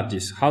do we map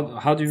this?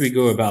 How do we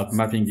go about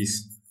mapping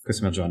this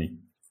customer journey?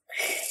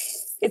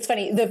 It's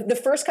funny. The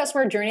first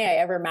customer journey I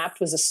ever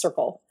mapped was a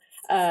circle.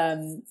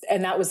 And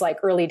that was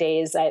early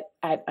days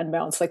at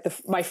Unbound. So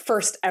my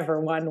first ever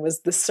one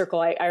was the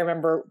circle. I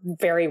remember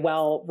very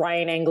well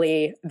Ryan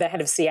Angley, the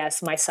head of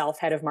CS, myself,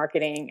 head of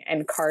marketing,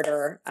 and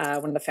Carter,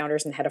 one of the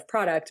founders and head of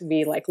product.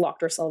 We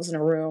locked ourselves in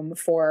a room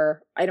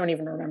for, I don't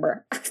even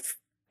remember,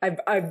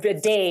 a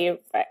day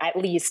at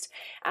least,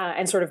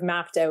 and sort of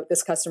mapped out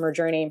this customer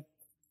journey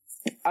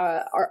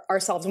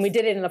ourselves. And we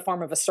did it in the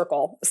form of a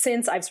circle.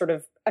 Since I've sort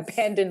of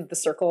abandoned the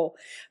circle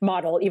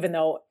model, even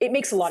though it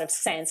makes a lot of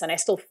sense and I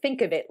still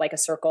think of it like a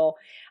circle,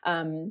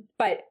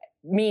 but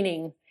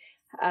meaning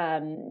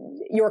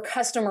your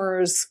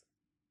customers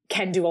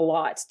can do a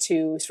lot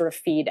to sort of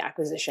feed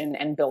acquisition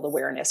and build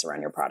awareness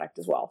around your product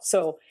as well.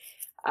 So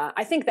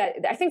I think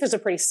there's a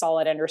pretty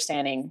solid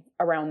understanding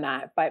around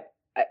that. But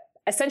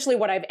essentially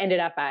what I've ended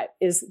up at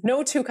is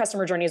no two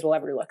customer journeys will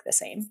ever look the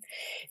same.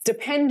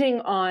 Depending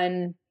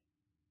on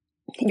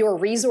your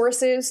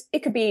resources, you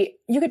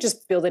could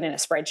just build it in a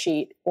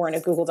spreadsheet or in a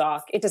Google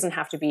Doc. It doesn't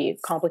have to be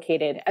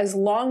complicated, as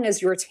long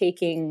as you're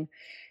taking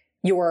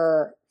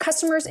your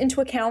customers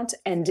into account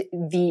and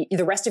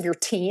the rest of your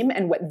team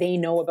and what they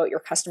know about your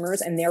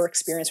customers and their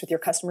experience with your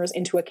customers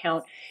into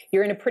account.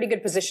 You're in a pretty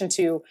good position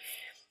to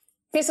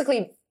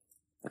basically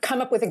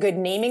come up with a good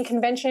naming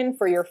convention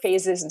for your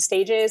phases and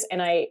stages. And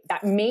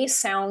that may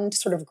sound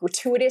sort of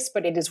gratuitous,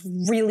 but it is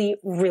really,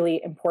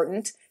 really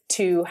important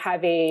to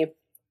have a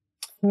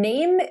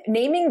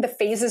naming the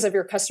phases of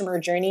your customer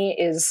journey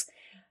is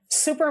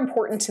super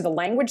important to the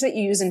language that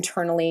you use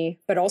internally,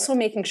 but also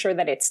making sure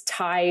that it's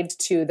tied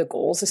to the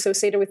goals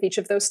associated with each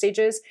of those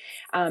stages,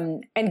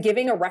 and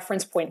giving a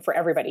reference point for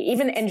everybody,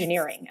 even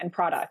engineering and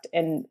product,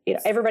 and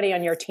everybody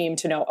on your team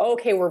to know,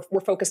 okay, we're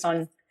focused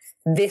on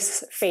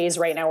this phase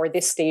right now, or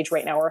this stage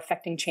right now, or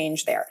affecting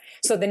change there.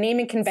 So the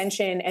naming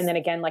convention, and then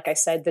again, like I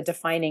said, the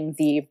defining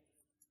the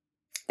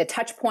the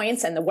touch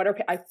points and the what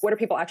are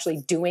people actually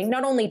doing,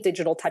 not only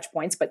digital touch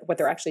points, but what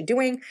they're actually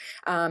doing,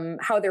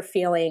 how they're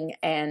feeling,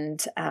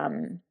 and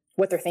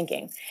what they're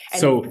thinking.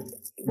 And so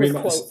with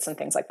quotes and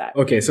things like that.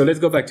 Okay, so let's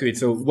go back to it.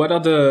 So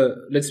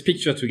let's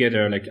picture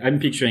together, like I'm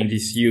picturing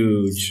this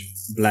huge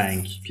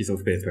blank piece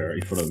of paper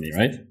in front of me,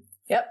 right?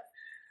 Yep.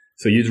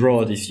 So you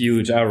draw this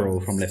huge arrow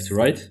from left to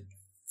right?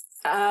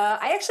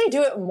 I actually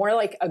do it more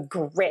like a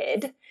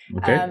grid.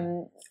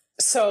 Okay.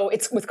 So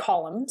it's with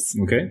columns.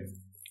 Okay.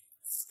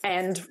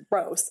 And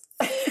rows.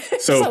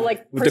 So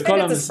like the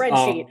columns a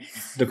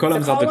spreadsheet. The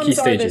columns are the key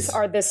stages.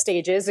 Are the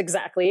stages,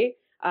 exactly.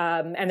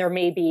 And there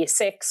may be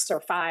 6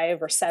 or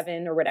 5 or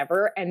 7 or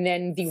whatever. And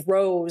then the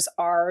rows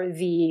are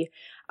the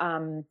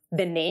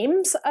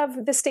names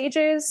of the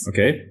stages.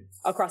 Okay.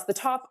 Across the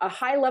top, a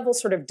high level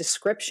sort of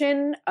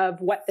description of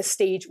what the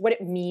stage, what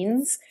it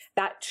means.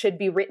 That should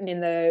be written in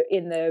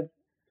the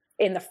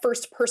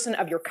first person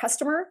of your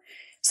customer.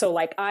 So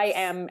like I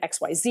am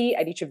XYZ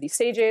at each of these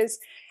stages.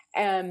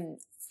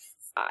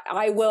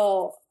 I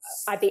will,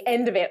 at the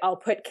end of it, I'll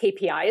put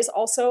KPIs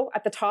also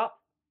at the top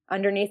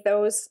underneath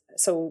those.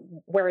 So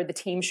where the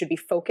team should be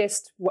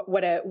focused,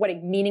 what a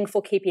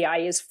meaningful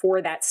KPI is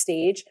for that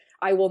stage.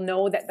 I will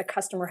know that the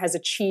customer has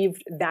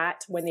achieved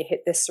that when they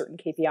hit this certain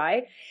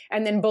KPI.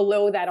 And then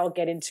below that, I'll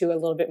get into a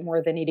little bit more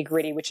of the nitty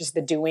gritty, which is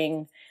the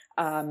doing,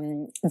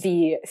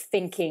 the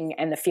thinking,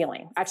 and the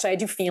feeling. Actually, I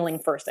do feeling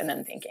first and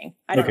then thinking.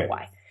 I don't know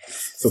why.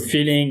 So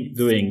feeling,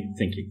 doing,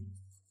 thinking.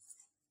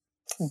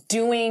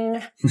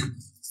 Doing,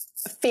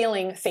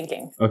 feeling,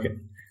 thinking. Okay.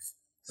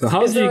 So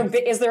how is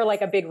there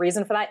like a big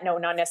reason for that? No,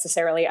 not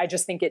necessarily. I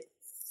just think it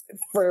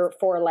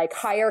for like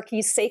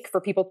hierarchy's sake,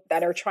 for people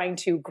that are trying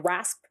to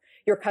grasp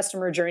your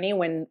customer journey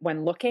when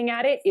looking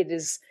at it, it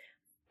is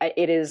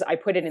I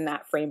put it in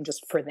that frame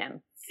just for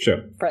them.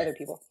 Sure. For other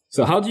people.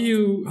 So how do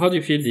you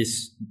feel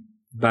this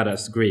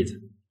badass grid?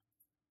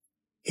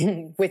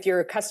 With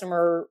your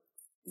customer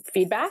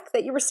feedback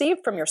that you receive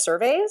from your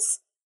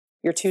surveys,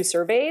 your 2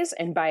 surveys,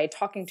 and by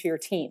talking to your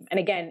team. And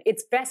again,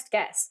 it's best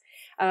guess.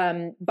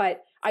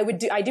 But I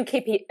do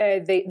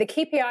the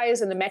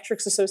KPIs and the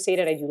metrics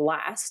associated, I do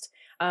last.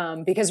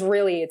 Because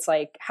really it's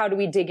like, how do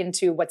we dig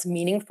into what's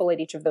meaningful at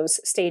each of those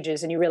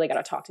stages? And you really got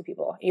to talk to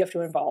people. You have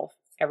to involve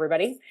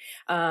everybody.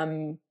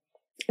 The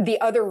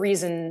other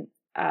reason,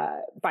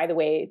 by the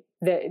way,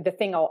 the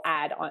thing I'll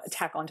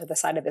tack onto the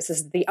side of this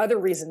is the other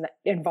reason that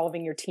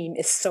involving your team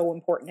is so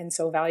important and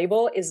so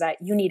valuable is that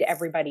you need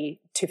everybody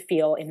to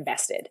feel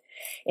invested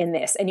in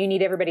this, and you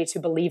need everybody to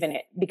believe in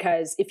it.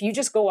 Because if you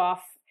just go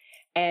off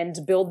and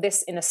build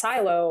this in a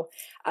silo,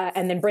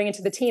 and then bring it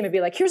to the team and be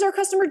like, here's our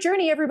customer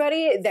journey,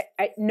 everybody. But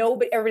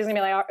everybody's gonna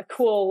be like, oh,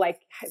 cool, like,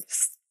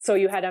 so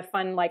you had a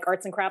fun like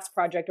arts and crafts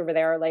project over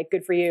there, like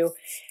good for you.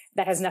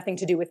 That has nothing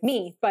to do with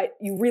me, but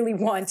you really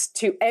want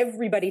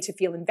everybody to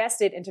feel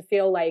invested and to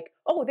feel like,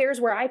 oh,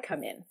 there's where I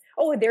come in.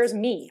 Oh, there's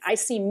me. I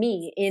see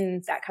me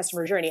in that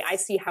customer journey. I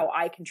see how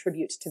I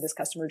contribute to this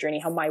customer journey,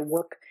 how my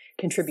work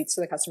contributes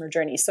to the customer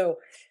journey. So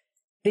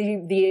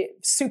the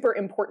super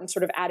important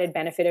sort of added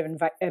benefit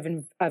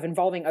of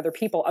involving other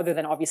people, other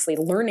than obviously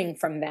learning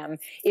from them,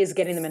 is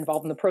getting them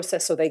involved in the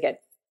process so they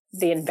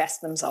invest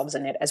themselves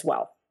in it as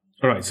well.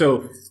 All right.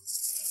 So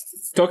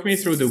talk me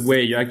through the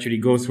way you actually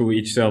go through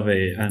each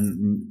survey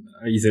and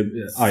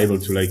are able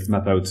to like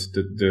map out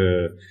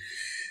the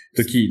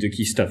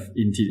key stuff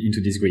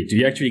into this grid. Do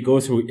you actually go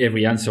through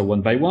every answer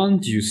one by one?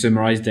 Do you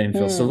summarize them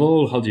first of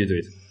all? How do you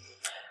do it?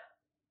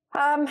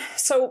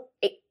 So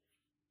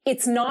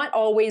it's not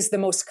always the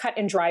most cut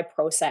and dry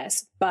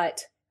process,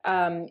 but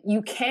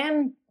you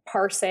can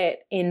parse it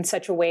in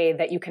such a way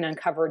that you can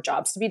uncover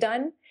jobs to be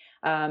done.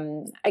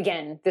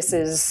 Again, this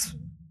is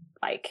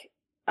like,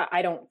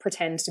 I don't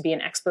pretend to be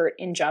an expert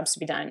in jobs to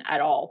be done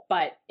at all,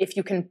 but if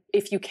you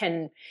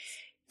can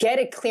get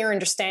a clear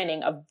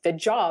understanding of the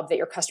job that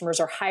your customers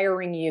are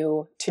hiring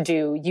you to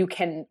do, you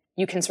can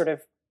sort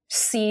of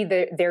see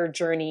their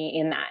journey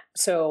in that.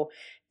 So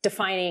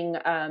defining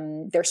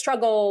their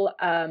struggle,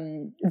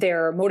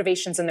 their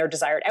motivations, and their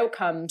desired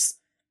outcomes,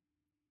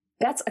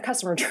 that's a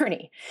customer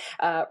journey,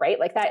 right?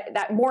 Like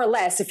that more or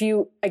less, if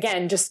you,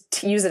 again,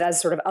 just use it as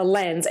sort of a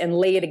lens and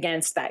lay it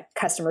against that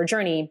customer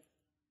journey,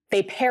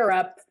 they pair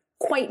up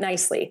quite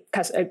nicely,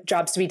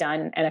 jobs to be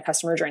done and a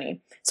customer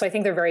journey. So I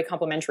think they're very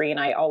complementary, and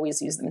I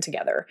always use them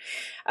together.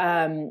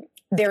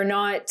 They're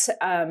not,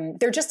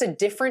 they're just a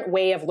different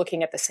way of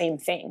looking at the same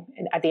thing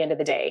at the end of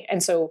the day.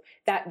 And so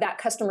that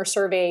customer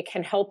survey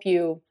can help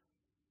you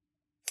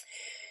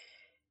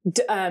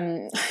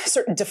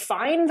sort of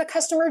define the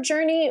customer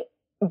journey.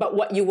 But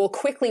what you will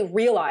quickly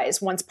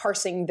realize once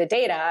parsing the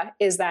data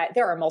is that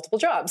there are multiple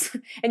jobs,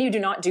 and you do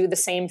not do the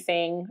same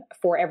thing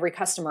for every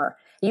customer.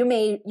 You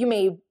may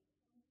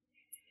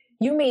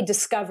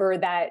discover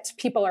that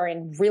people are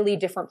in really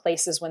different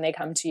places when they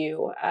come to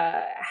you.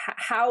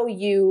 How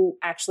you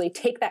actually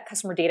take that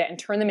customer data and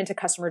turn them into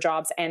customer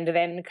jobs and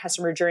then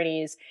customer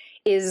journeys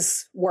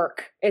is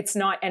work. It's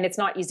not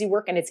easy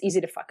work, and it's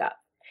easy to fuck up.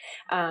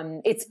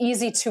 It's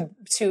easy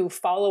to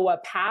follow a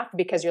path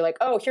because you're like,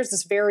 oh, here's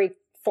this very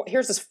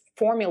here's this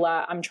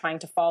formula I'm trying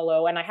to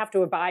follow, and I have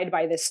to abide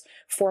by this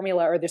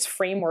formula or this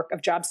framework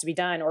of jobs to be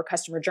done or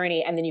customer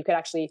journey. And then you could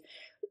actually,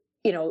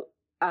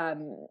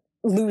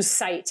 lose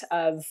sight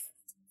of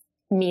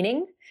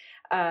meaning,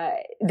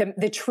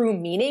 the true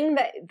meaning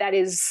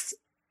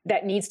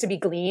that needs to be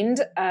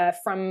gleaned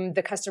from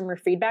the customer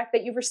feedback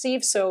that you've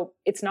received. So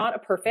it's not a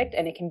perfect,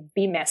 and it can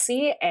be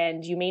messy,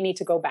 and you may need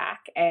to go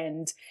back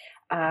and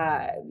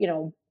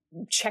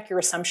check your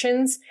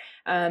assumptions.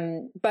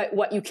 But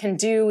what you can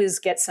do is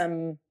get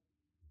some,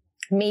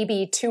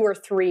 maybe 2 or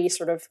 3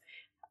 sort of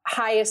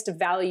highest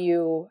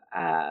value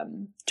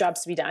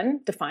jobs to be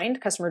done,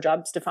 defined, customer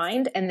jobs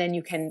defined, and then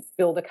you can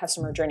build a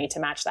customer journey to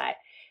match that.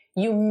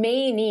 You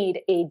may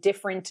need a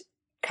different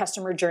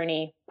customer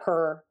journey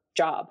per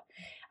job.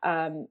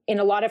 In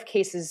a lot of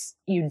cases,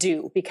 you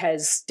do,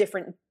 because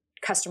different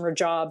customer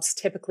jobs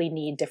typically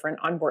need different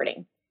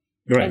onboarding.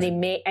 Right.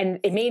 And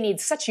it may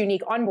need such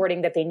unique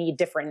onboarding that they need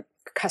different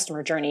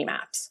customer journey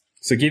maps.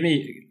 So give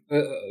me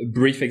a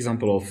brief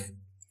example of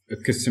a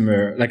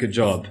customer, like a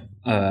job,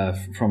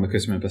 from a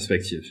customer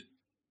perspective.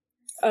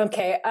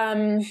 Okay.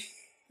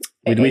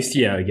 With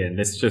Wistia again,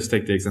 let's just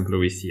take the example of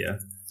Wistia.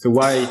 So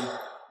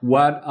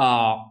what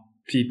are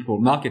people,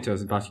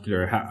 marketers in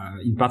particular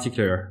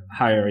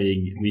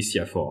hiring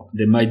Wistia for?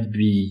 They might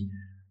be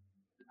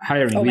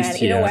hiring Wistia. Oh man,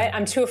 you know what?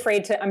 I'm too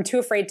afraid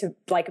to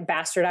like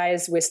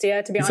bastardize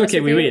Wistia, to be honest. It's okay,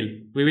 we will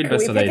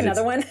bastardize it. Can we pick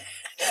another one?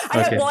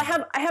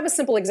 I have a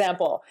simple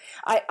example.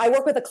 I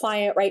work with a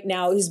client right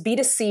now who's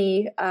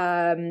B2C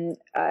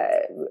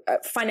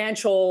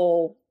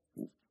financial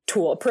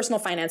tool, personal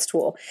finance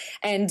tool.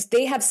 And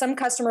they have some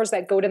customers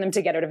that go to them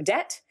to get out of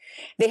debt.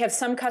 They have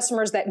some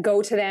customers that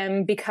go to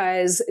them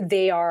because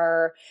they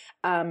are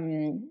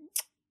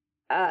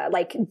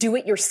like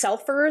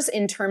do-it-yourselfers,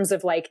 in terms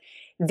of like,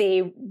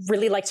 they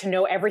really like to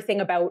know everything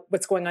about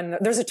what's going on.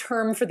 There's a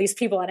term for these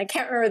people, and I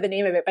can't remember the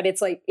name of it, but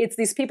it's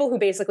these people who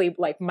basically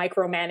like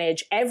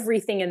micromanage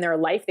everything in their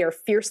life. They're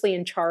fiercely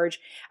in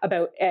charge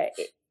about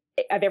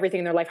of everything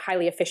in their life,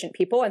 highly efficient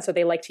people. And so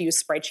they like to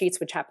use spreadsheets,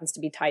 which happens to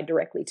be tied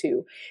directly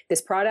to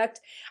this product.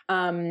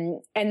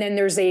 And then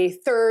there's a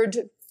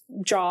third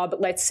job,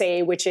 let's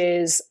say, which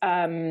is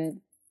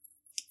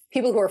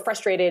people who are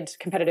frustrated,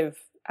 competitive.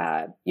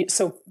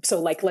 So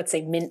like, let's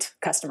say Mint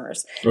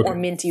customers, okay, or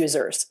Mint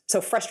users.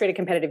 So frustrated,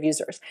 competitive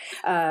users.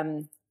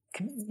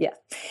 Yeah.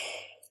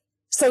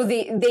 So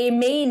they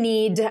may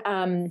need,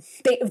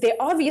 they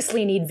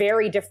obviously need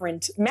very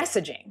different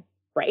messaging,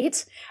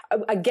 right?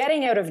 A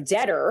getting out of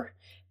debtor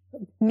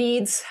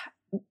needs,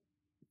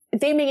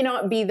 they may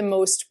not be the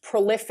most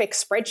prolific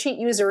spreadsheet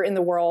user in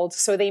the world.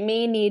 So they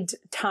may need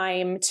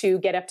time to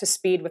get up to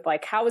speed with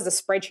like, how is a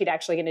spreadsheet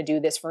actually going to do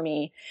this for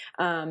me?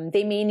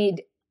 They may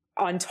need,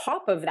 on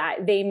top of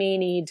that, they may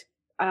need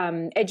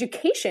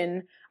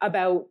education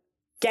about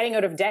getting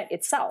out of debt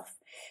itself,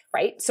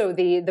 right? So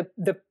the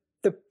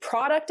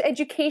product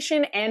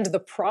education and the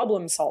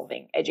problem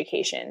solving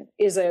education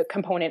is a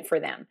component for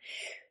them.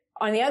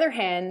 On the other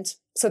hand,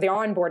 so their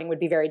onboarding would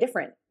be very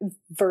different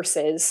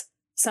versus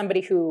somebody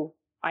who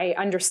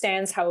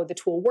understands how the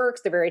tool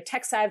works. They're very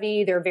tech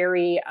savvy. They're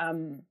very,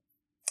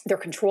 they're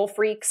control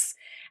freaks,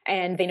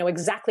 and they know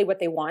exactly what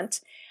they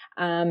want.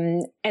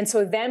 And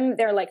so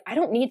they're like, I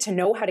don't need to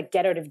know how to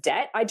get out of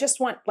debt. I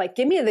just want, like,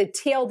 give me the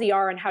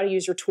TLDR on how to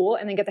use your tool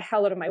and then get the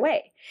hell out of my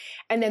way.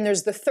 And then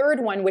there's the third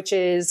one, which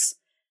is,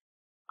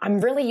 I'm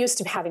really used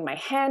to having my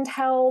hand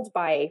held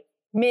by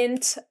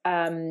Mint.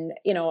 I'm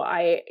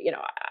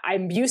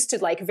used to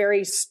like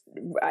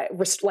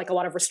like a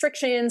lot of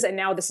restrictions, and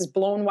now this is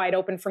blown wide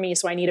open for me.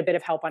 So I need a bit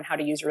of help on how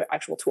to use your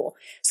actual tool.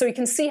 So you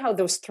can see how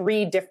those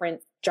 3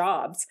 different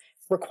jobs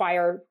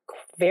require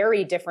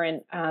very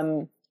different,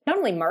 not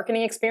only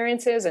marketing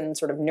experiences and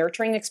sort of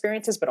nurturing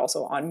experiences, but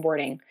also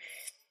onboarding.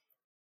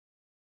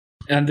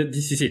 And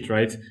this is it,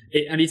 right?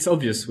 And it's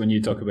obvious when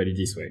you talk about it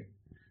this way,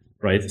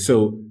 right?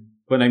 So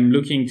when I'm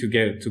looking to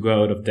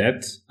go out of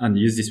debt and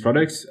use these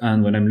products,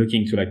 and when I'm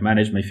looking to like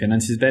manage my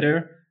finances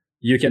better,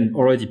 you can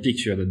already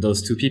picture that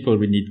those 2 people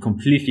will need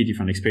completely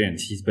different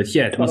experiences. But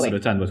yet, most of the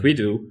time, what we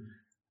do,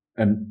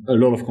 and a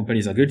lot of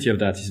companies are guilty of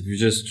that, is we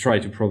just try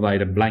to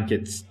provide a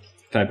blanket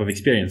type of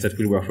experience that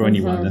will work for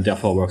anyone and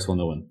therefore works for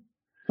no one.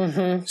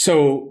 Mm-hmm.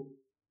 So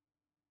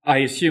I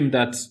assume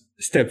that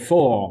step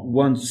 4,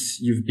 once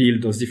you've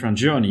built those different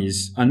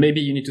journeys, and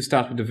maybe you need to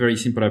start with a very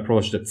simple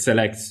approach that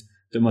selects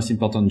the most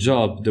important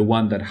job, the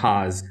one that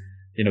has,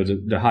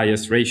 the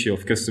highest ratio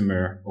of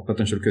customer or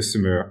potential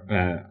customer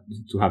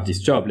to have this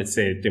job. Let's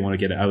say they want to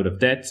get out of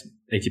debt.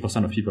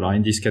 80% of people are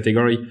in this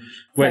category.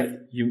 Well, right.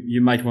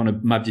 You might want to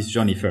map this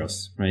journey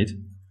first, right?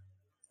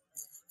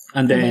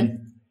 And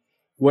then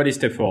what is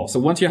step 4? So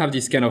once you have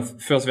this kind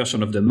of first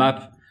version of the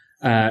map,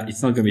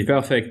 it's not going to be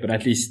perfect, but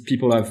at least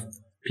people have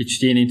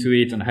pitched into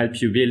it and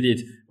helped you build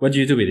it. What do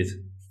you do with it?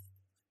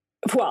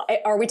 Well,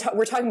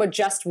 we're talking about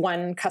just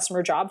one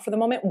customer job for the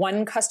moment,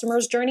 one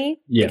customer's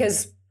journey? Yeah.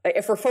 Because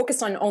if we're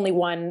focused on only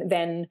one,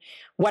 then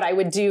what I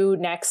would do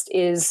next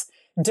is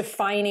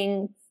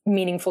defining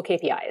meaningful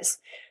KPIs.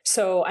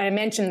 So I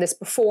mentioned this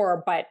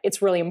before, but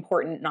it's really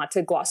important not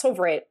to gloss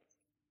over it.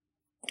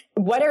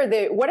 What are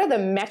the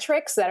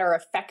metrics that are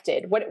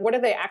affected? What are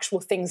the actual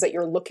things that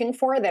you're looking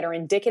for that are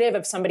indicative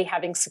of somebody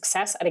having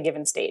success at a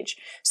given stage?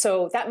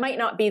 So that might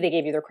not be they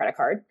gave you their credit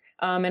card.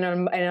 And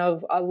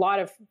in a lot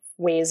of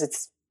ways,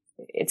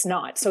 it's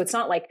not. So it's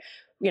not like,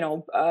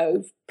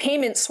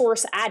 payment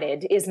source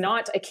added is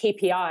not a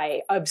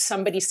KPI of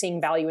somebody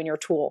seeing value in your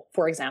tool,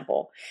 for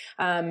example.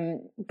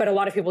 But a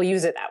lot of people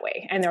use it that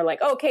way. And they're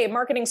like, okay,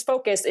 marketing's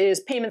focus is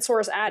payment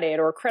source added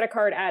or credit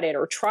card added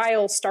or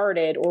trial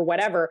started or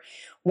whatever,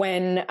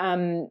 when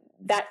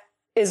that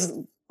is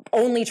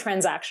only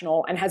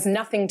transactional and has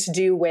nothing to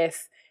do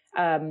with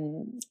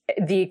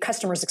the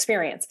customer's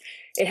experience.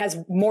 It has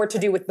more to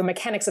do with the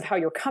mechanics of how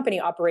your company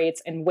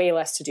operates and way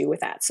less to do with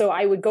that. So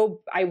I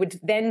would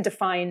then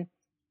define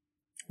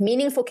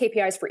meaningful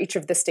KPIs for each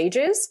of the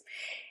stages.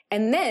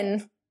 And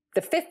then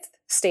the fifth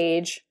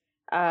stage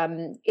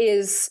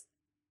is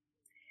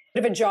a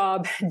bit of a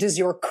job. Does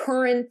your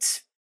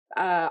current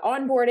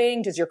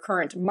onboarding, does your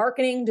current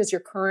marketing, does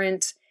your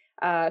current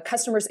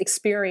customer's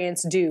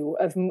experience do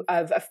of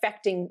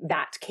affecting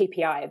that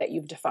KPI that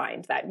you've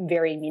defined, that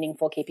very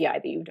meaningful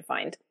KPI that you've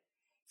defined?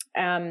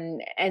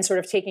 And sort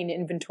of taking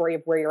inventory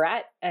of where you're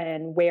at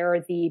and where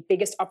the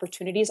biggest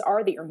opportunities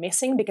are that you're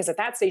missing, because at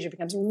that stage it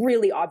becomes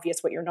really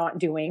obvious what you're not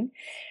doing.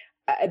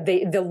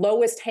 The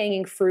lowest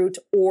hanging fruit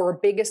or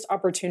biggest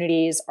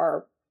opportunities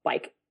are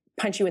like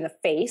punch you in the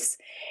face,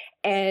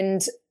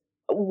 and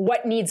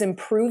what needs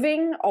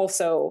improving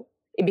also,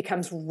 it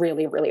becomes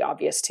really, really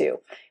obvious too,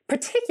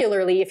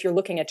 particularly if you're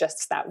looking at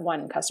just that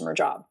one customer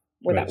job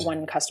or that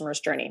one customer's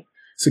journey.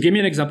 So give me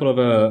an example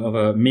of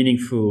a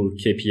meaningful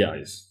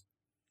KPIs.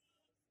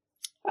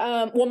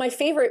 Well, my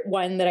favorite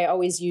one that I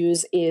always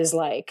use is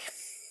like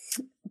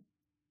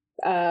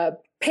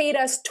paid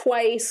us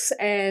twice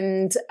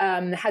and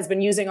has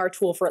been using our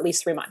tool for at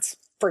least 3 months,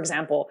 for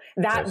example.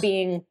 That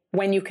being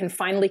when you can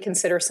finally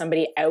consider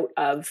somebody out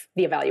of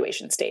the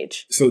evaluation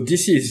stage. So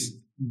this is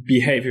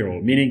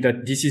behavioral, meaning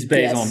that this is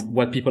based on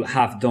what people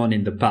have done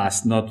in the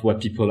past, not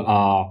what people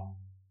are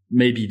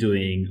maybe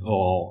doing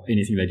or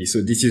anything like this.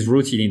 So this is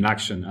rooted in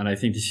action. And I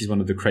think this is one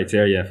of the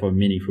criteria for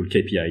meaningful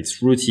KPI.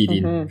 It's rooted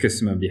in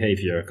customer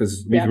behavior,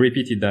 because we've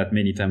repeated that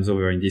many times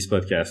over in this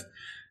podcast.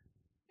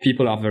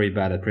 People are very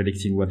bad at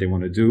predicting what they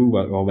want to do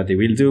or what they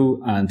will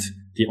do. And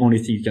the only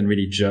thing you can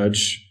really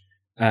judge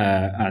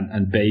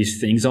and base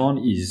things on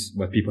is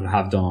what people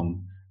have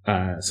done.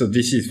 So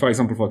this is, for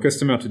example, for a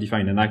customer, to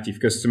define an active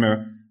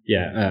customer.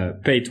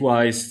 Pay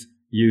twice,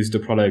 use the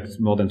product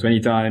more than 20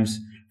 times.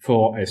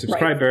 For a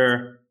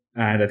subscriber,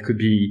 that could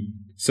be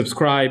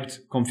subscribed,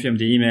 confirmed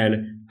the email,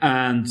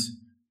 and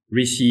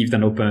received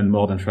and opened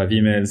more than 5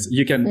 emails.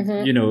 You can,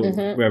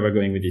 where we're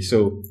going with this.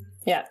 So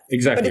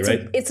exactly,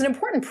 but it's an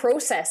important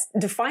process.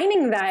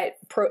 Defining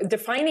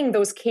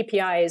those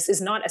KPIs is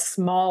not a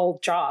small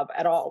job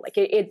at all. Like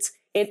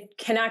it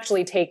can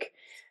actually take,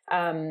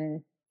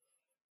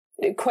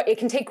 it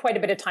can take quite a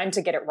bit of time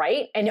to get it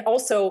right. And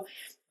also,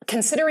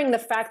 considering the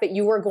fact that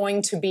you are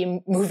going to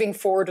be moving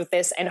forward with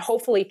this and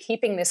hopefully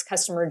keeping this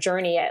customer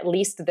journey, at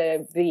least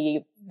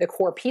the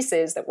core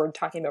pieces that we're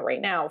talking about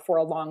right now, for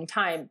a long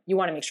time, you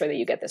want to make sure that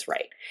you get this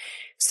right.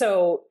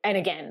 So, and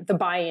again, the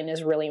buy-in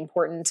is really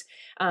important.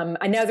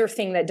 Another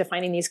thing that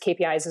defining these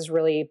KPIs is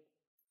really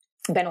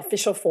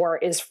beneficial for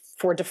is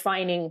for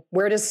defining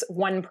where does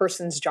one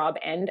person's job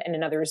end and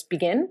another's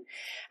begin,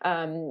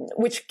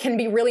 which can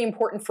be really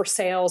important for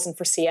sales and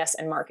for CS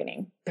and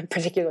marketing,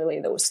 particularly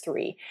those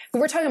three.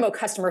 We're talking about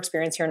customer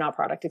experience here, not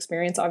product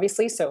experience,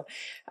 obviously. So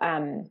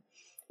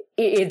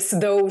it's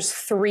those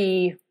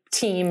three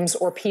teams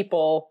or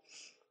people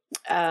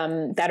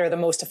that are the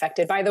most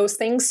affected by those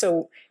things.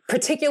 So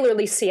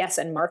particularly CS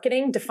and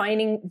marketing,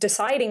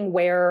 deciding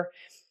where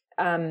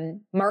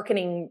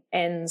marketing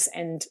ends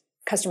and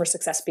customer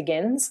success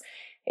begins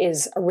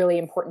is a really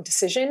important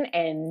decision,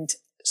 and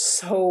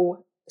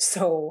so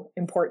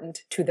important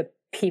to the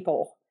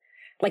people,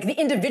 like the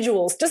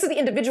individuals, just at the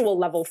individual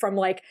level, from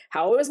like,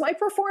 how is my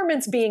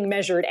performance being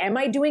measured? Am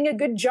I doing a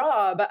good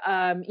job?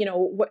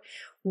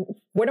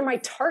 What are my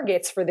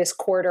targets for this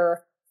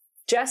quarter?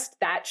 Just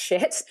that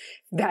shit,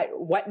 that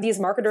what these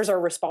marketers are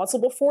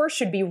responsible for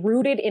should be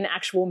rooted in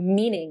actual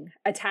meaning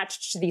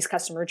attached to these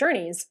customer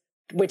journeys,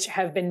 which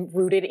have been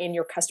rooted in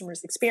your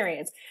customer's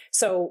experience.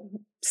 So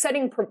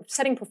setting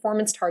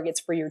performance targets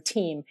for your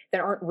team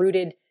that aren't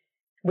rooted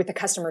with the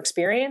customer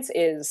experience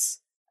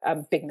is a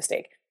big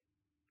mistake.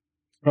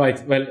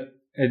 Right. Well,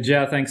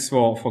 Gia, thanks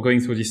for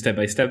going through this step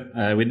by step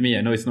with me.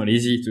 I know it's not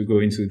easy to go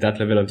into that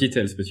level of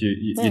details, but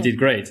you did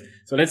great.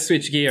 So let's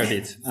switch gear a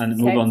bit and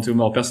move on to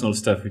more personal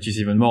stuff, which is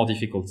even more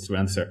difficult to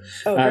answer.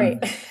 Oh, great.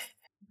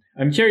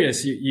 I'm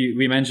curious,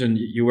 we mentioned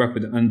you work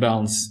with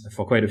Unbounce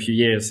for quite a few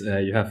years.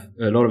 You have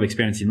a lot of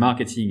experience in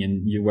marketing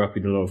and you work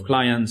with a lot of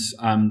clients.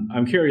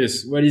 I'm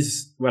curious,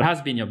 what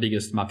has been your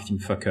biggest marketing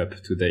fuck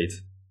up to date?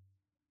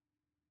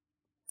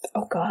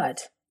 Oh God.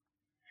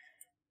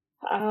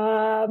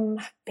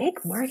 Big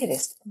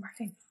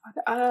marketing.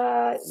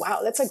 Wow,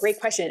 that's a great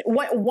question.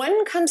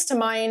 One comes to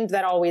mind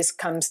that always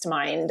comes to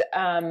mind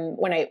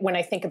when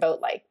I think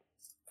about like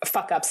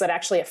fuck ups that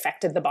actually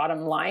affected the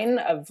bottom line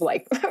of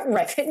like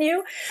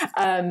revenue.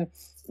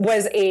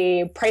 Was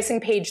a pricing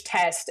page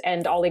test,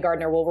 and Ollie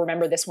Gardner will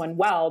remember this one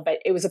well, but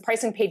it was a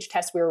pricing page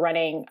test we were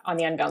running on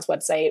the Unbounce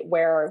website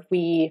where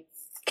I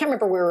can't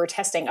remember where we were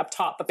testing up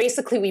top, but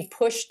basically we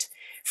pushed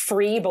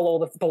free below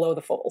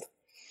the fold.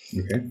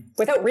 Okay.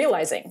 Without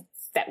realizing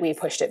that we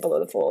pushed it below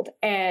the fold.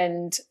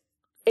 And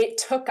it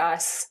took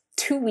us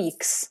 2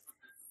 weeks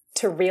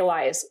to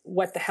realize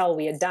what the hell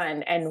we had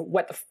done and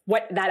what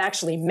that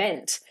actually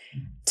meant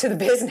to the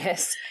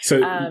business.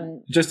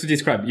 So just to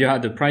describe, you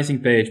had the pricing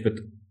page, but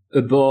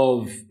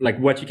above like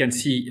what you can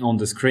see on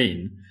the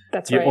screen,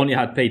 that's you right. only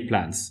had paid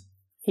plans.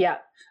 Yeah.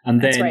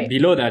 And then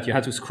below that, you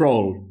had to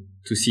scroll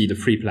to see the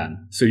free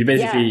plan. So you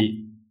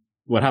basically,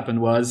 what happened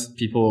was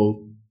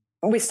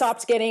we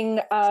stopped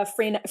getting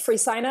free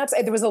signups.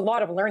 There was a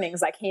lot of learnings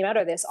that came out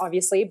of this,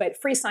 obviously, but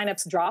free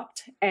signups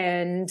dropped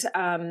and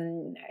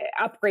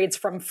upgrades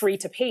from free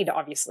to paid,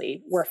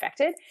 obviously, were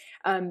affected.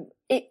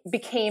 It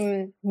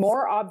became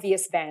more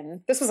obvious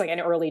then. This was like an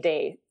early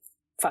day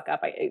fuck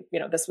up.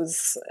 This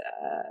was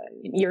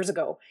years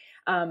ago.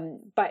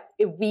 But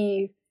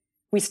we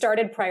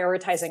started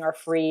prioritizing our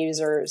free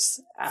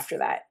users after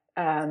that.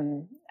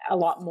 A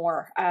lot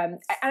more. And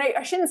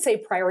I shouldn't say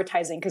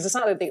prioritizing because it's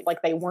not that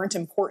they weren't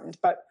important,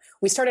 but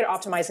we started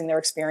optimizing their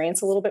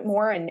experience a little bit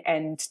more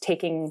and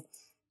taking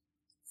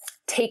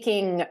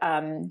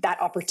that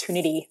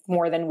opportunity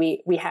more than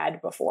we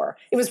had before.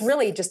 It was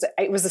really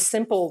it was a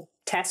simple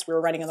test we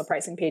were running on the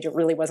pricing page. It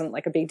really wasn't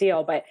like a big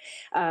deal, but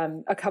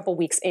a couple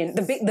weeks in,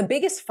 the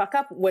biggest fuck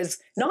up was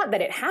not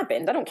that it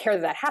happened. I don't care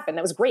that happened.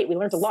 That was great. We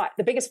learned a lot.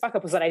 The biggest fuck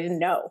up was that I didn't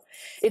know.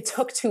 It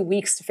took 2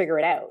 weeks to figure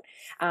it out.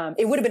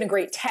 It would have been a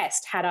great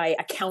test had I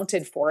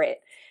accounted for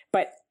it,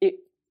 but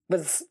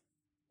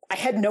I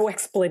had no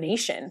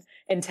explanation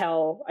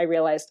until I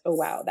realized, oh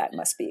wow, that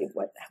must be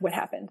what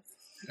happened.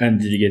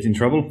 And did you get in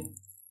trouble?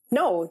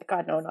 No,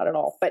 God, no, not at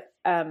all. But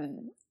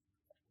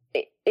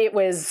it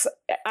was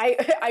I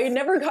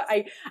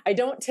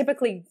don't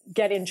typically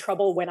get in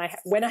trouble when I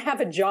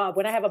have a job,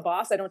 when I have a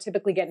boss. I don't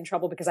typically get in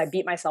trouble because I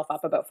beat myself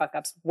up about fuck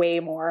ups way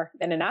more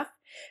than enough.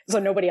 So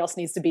nobody else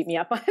needs to beat me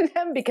up on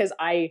them because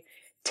I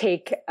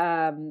take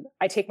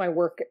my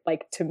work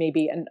like to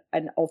maybe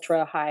an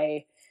ultra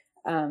high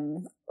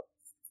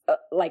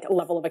like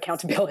level of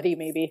accountability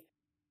maybe.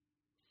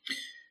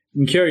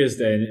 I'm curious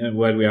then,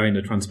 while we are in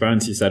the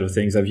transparency side of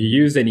things, have you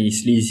used any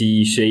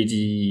sleazy,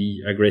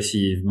 shady,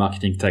 aggressive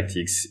marketing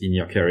tactics in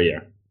your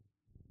career?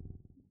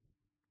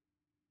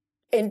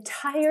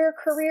 Entire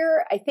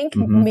career, I think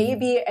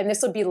maybe, and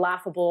this would be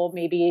laughable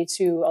maybe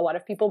to a lot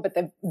of people, but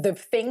the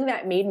thing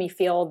that made me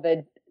feel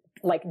the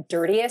like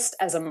dirtiest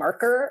as a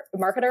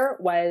marketer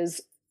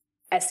was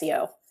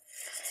SEO.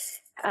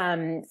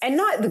 And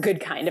not the good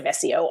kind of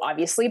SEO,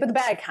 obviously, but the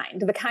bad kind,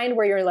 the kind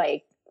where you're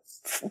like,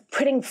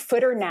 putting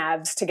footer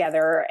navs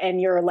together and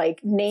you're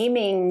like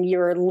naming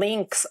your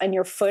links and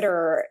your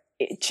footer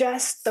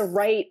just the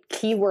right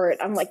keyword.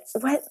 I'm like,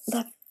 what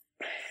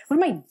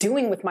am I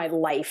doing with my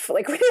life?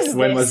 Like, what is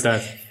when this? Was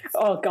that?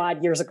 Oh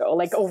God, years ago,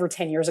 like over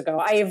 10 years ago.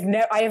 I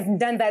have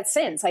done that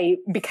since.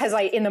 Because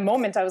in the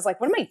moment I was like,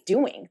 what am I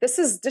doing? This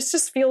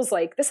just feels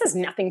like this has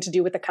nothing to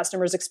do with the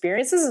customer's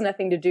experience. This has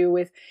nothing to do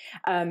with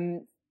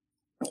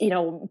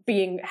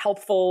being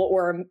helpful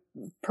or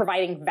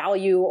providing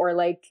value or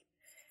like,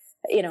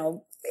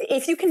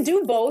 if you can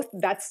do both,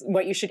 that's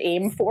what you should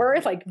aim for.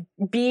 Like,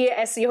 be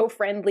SEO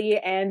friendly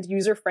and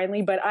user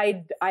friendly. But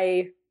I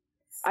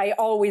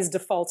always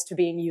default to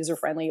being user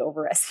friendly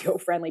over SEO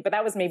friendly. But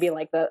that was maybe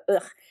like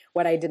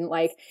what I didn't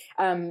like.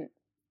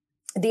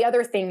 The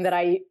other thing that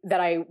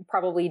I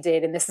probably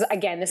did, and this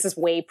is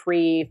way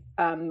pre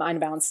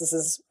Unbounce. This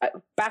is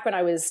back when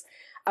I was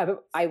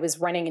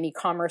running an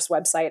e-commerce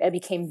website. I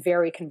became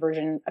very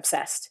conversion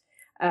obsessed.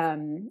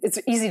 It's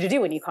easy to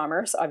do in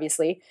e-commerce,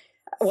 obviously.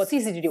 Well, it's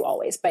easy to do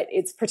always, but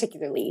it's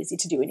particularly easy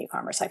to do in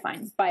e-commerce, I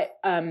find. But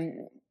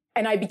and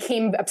I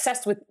became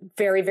obsessed with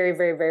very, very,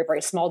 very, very,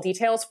 very small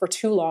details for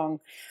too long.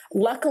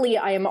 Luckily,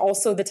 I am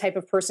also the type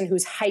of person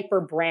who's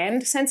hyper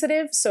brand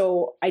sensitive,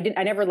 so I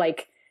never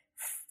like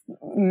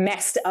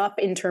messed up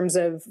in terms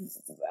of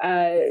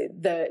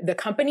the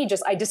company.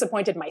 Just I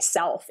disappointed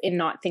myself in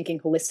not thinking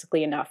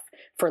holistically enough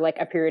for like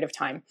a period of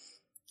time.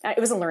 It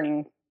was a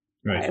learning.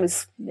 Right. It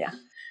was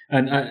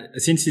And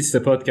since it's the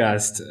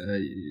podcast,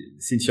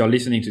 since you're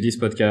listening to this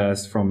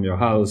podcast from your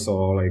house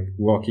or like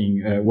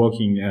walking,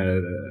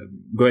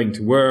 going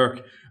to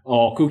work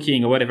or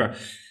cooking or whatever,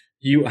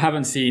 you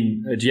haven't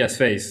seen Gia's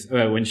face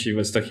when she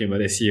was talking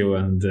about SEO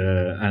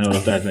and all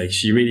of that. Like,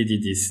 she really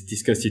did this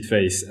disgusted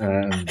face.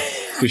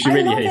 So she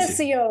really hates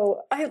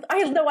SEO.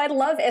 I know. I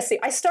love SEO.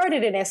 I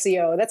started in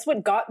SEO. That's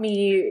what got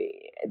me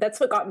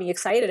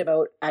excited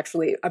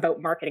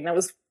about marketing. That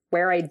was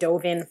where I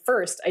dove in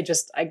first. I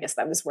guess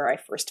that was where I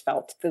first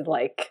felt the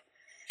like,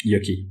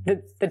 Yucky.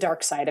 The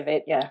dark side of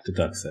it, yeah. The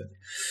dark side.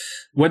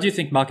 What do you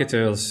think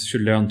marketers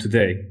should learn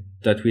today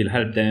that will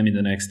help them in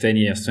the next 10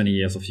 years, 20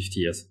 years, or 50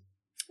 years?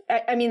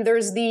 I mean,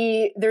 there's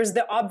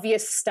the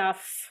obvious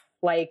stuff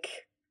like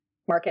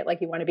market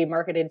like you want to be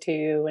marketed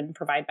to and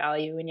provide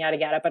value and yada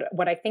yada. But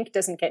what I think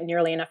doesn't get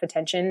nearly enough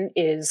attention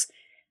is,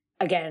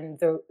 again,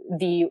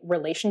 the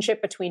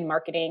relationship between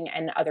marketing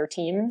and other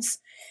teams.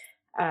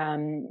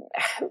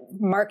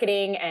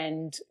 Marketing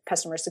and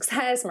customer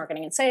success,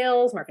 marketing and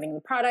sales, marketing and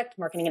the product,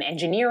 marketing and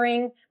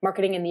engineering,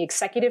 marketing and the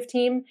executive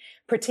team,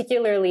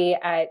 particularly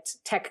at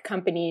tech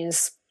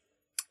companies.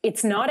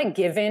 It's not a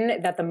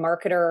given that the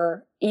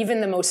marketer,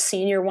 even the most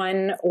senior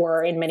one,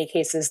 or in many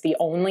cases the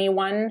only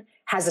one,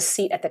 has a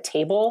seat at the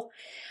table.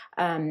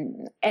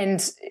 And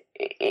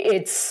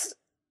it's,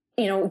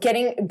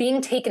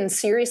 being taken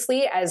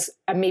seriously as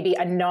maybe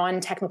a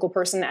non-technical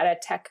person at a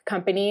tech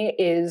company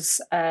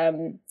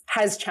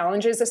has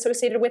challenges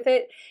associated with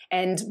it,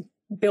 and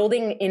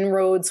building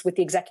inroads with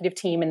the executive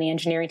team and the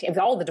engineering team,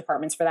 all the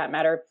departments for that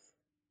matter,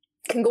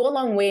 can go a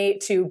long way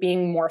to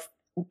being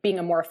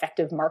a more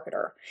effective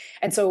marketer.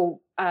 And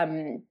so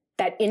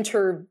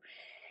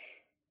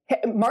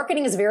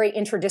marketing is very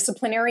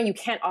interdisciplinary. You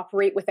can't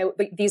operate without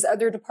these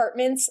other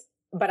departments.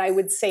 But I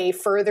would say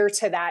further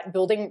to that,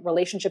 building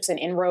relationships and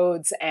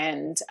inroads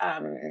and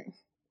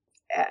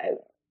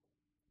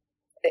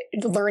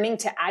learning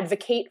to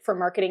advocate for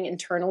marketing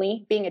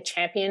internally, being a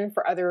champion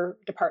for other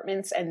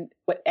departments and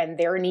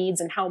their needs,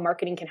 and how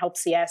marketing can help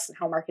CS and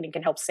how marketing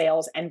can help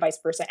sales, and vice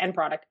versa, and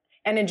product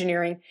and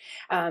engineering.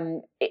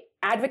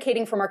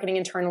 Advocating for marketing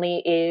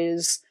internally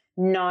is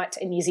not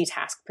an easy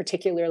task,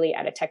 particularly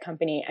at a tech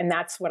company. And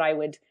that's what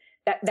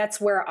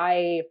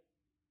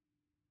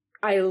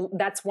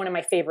that's one of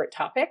my favorite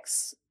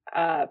topics,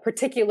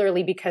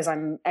 particularly because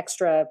I'm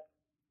extra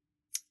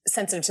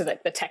sensitive to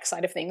the tech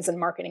side of things, and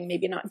marketing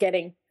maybe not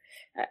getting.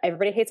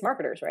 Everybody hates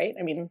marketers, right?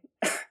 I mean,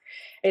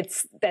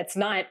 that's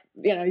not,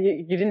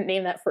 you didn't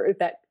name that for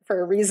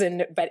a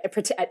reason. But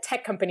at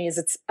tech companies,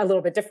 it's a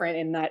little bit different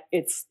in that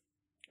it's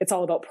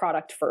all about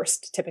product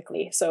first,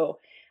 typically. So.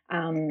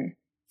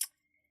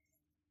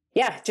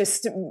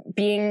 Just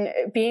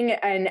being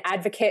an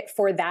advocate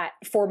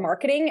for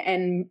marketing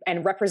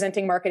and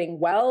representing marketing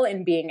well,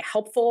 and being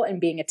helpful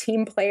and being a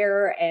team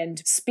player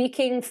and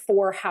speaking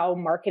for how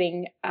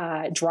marketing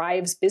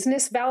drives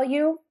business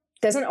value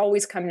doesn't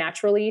always come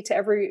naturally to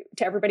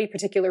everybody,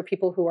 particular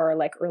people who are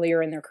like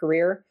earlier in their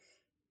career.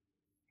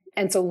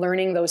 And so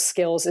learning those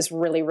skills is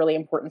really, really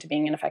important to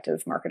being an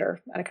effective marketer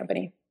at a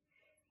company.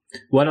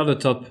 What are the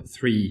top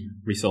 3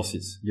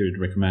 resources you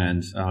would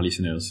recommend our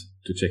listeners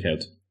to check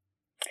out?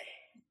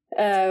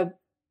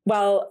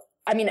 Well,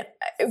 I mean,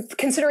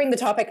 considering the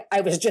topic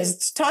I was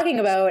just talking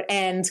about,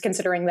 and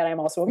considering that I'm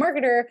also a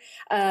marketer,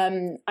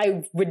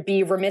 I would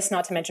be remiss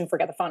not to mention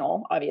Forget the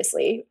Funnel,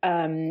 obviously.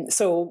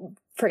 So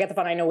Forget the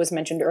Funnel, I know, was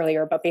mentioned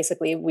earlier, but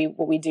basically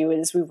what we do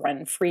is we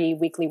run free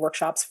weekly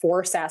workshops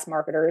for SaaS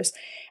marketers,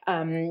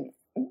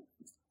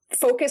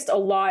 focused a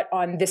lot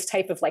on this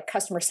type of like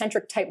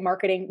customer-centric type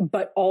marketing,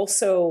 but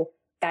also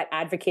that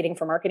advocating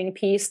for marketing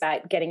piece,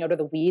 that getting out of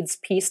the weeds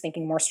piece,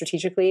 thinking more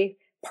strategically,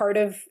 part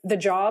of the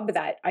job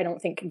that I don't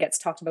think gets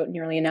talked about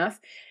nearly enough.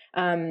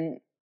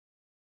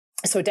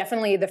 So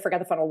definitely the Forget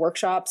the Funnel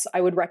workshops I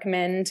would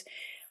recommend.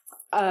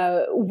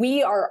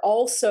 We are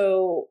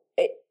also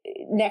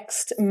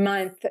next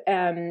month,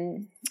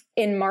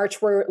 in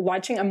March, we're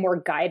launching a more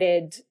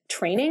guided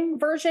training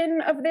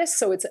version of this.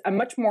 So it's a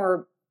much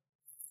more,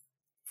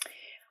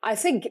 I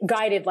think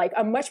guided, like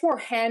a much more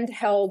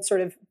handheld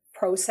sort of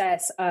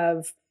process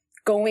of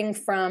going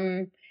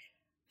from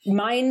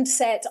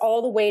mindset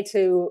all the way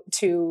to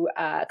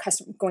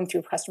going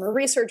through customer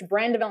research,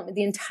 brand development,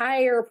 the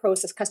entire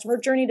process, customer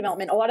journey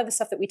development, a lot of the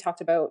stuff that we talked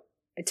about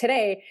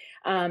today,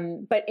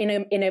 but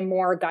in a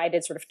more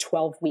guided sort of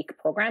 12-week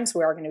program. So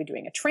we are going to be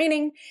doing a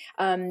training.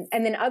 And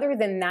then other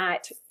than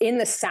that, in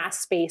the SaaS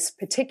space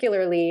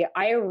particularly,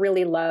 I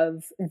really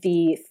love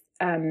the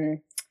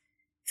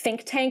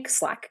Think Tank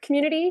Slack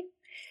community,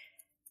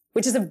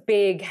 which is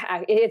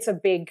it's a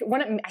big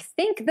one. I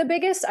think the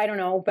biggest, I don't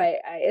know, but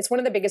it's one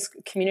of the biggest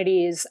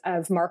communities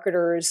of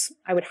marketers.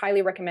 I would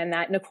highly recommend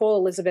that. Nicole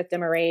Elizabeth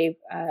Desmarais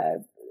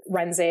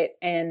runs it,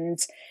 and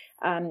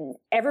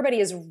everybody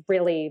is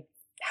really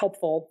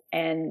helpful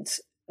and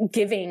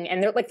giving.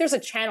 And there's a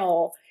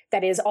channel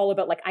that is all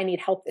about like, I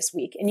need help this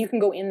week. And you can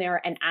go in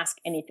there and ask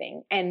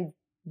anything, and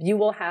you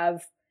will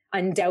have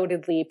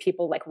undoubtedly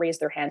people like raise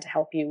their hand to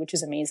help you, which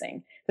is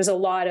amazing. There's a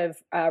lot of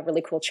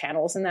really cool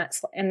channels in that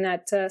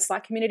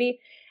Slack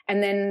community.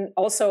 And then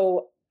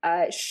also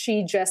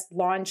she just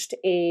launched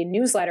a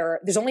newsletter.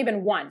 There's only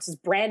been one, so it's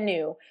brand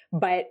new,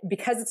 but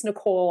because it's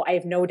Nicole, I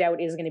have no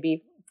doubt it is going to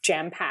be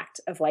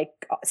jam-packed of like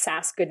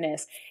SaaS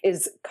goodness,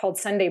 is called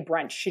Sunday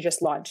Brunch. She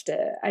just launched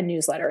a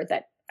newsletter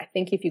that I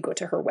think if you go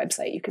to her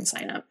website, you can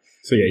sign up.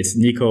 So yeah, it's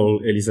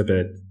Nicole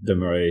Elizabeth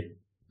Desmarais.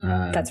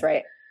 That's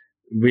right.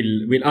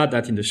 We'll add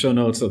that in the show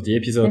notes of the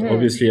episode,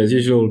 obviously, as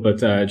usual, but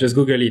just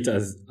Google it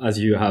as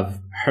you have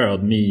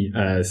heard me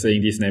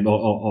saying this name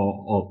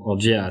or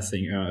Gia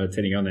saying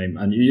telling her name,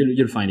 and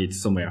you'll find it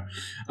somewhere.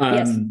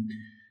 Yes.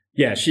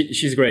 Yeah,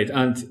 she's great,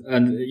 and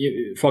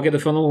Forget the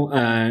Funnel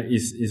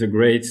is a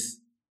great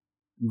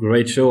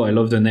show. I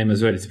love the name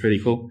as well. It's pretty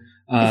cool.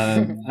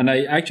 And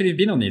I actually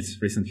been on it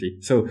recently,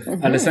 so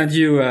I'll send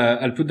you.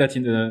 I'll put that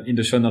in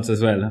the show notes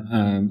as well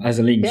as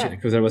a link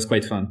because that was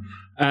quite fun.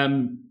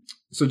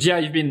 So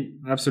Gia, you've been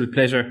an absolute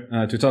pleasure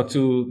to talk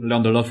to.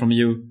 Learned a lot from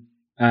you.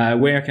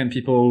 Where can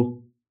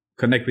people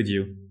connect with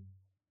you?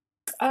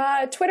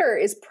 Twitter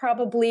is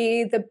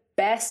probably the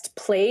best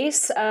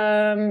place.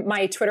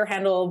 My Twitter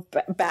handle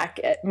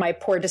back at my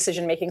poor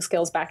decision-making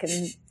skills back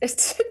in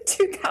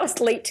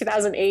late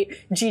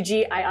 2008,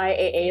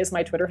 GGIIAA is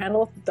my Twitter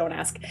handle. Don't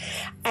ask.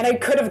 And I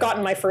could have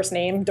gotten my first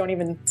name. Don't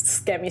even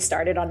get me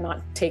started on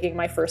not taking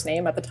my first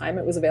name at the time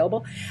it was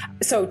available.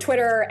 So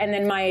Twitter, and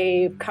then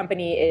my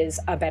company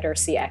is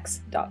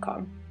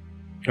abettercx.com.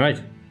 All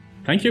right.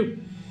 Thank you.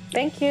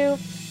 Thank you.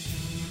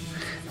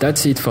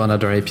 That's it for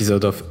another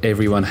episode of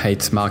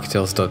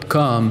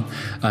everyonehatesmarketers.com.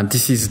 And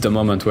this is the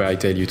moment where I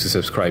tell you to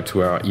subscribe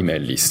to our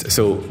email list.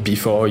 So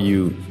before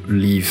you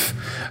leave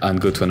and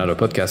go to another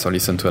podcast or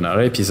listen to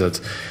another episode,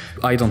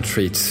 I don't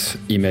treat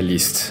email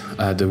list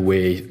the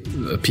way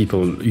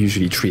people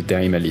usually treat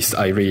their email list.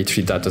 I really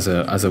treat that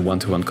as a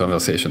one-to-one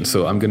conversation.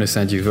 So I'm going to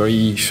send you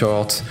very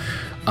short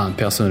and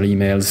personal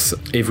emails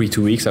every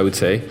 2 weeks, I would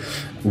say.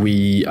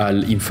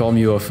 I'll inform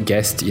you of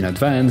guests in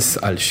advance.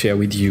 I'll share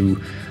with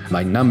you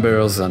my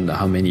numbers and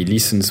how many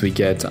listens we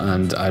get,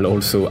 and I'll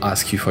also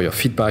ask you for your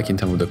feedback in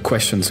terms of the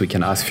questions we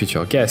can ask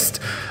future guests,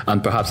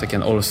 and perhaps I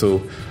can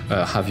also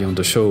have you on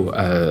the show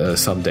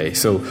someday.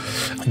 So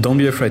don't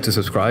be afraid to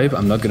subscribe.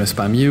 I'm not going to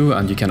spam you,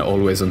 and you can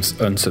always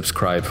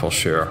unsubscribe for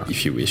sure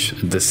if you wish.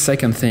 The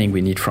second thing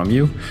we need from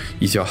you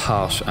is your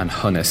harsh and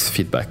honest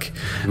feedback.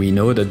 We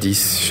know that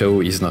this show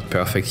is not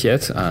perfect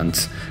yet, and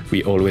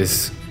we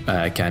always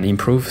can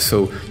improve.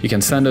 So you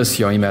can send us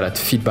your email at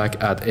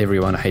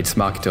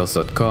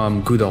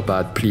feedback@everyonehatesmarketers.com. Good or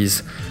bad,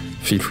 please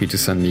feel free to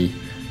send me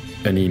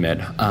an email.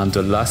 And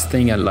the last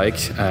thing I'd like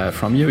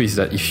from you is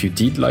that if you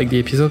did like the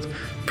episode,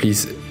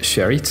 please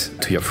share it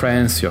to your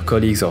friends, your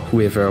colleagues, or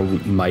whoever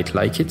might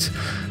like it.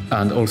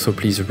 And also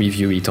please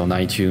review it on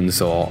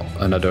iTunes or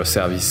another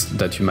service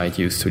that you might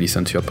use to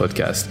listen to your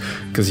podcast.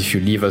 Because if you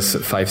leave us a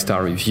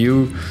 5-star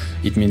review,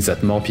 it means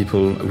that more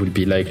people will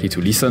be likely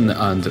to listen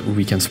and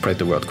we can spread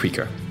the word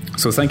quicker.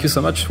 So thank you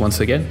so much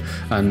once again,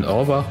 and au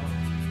revoir.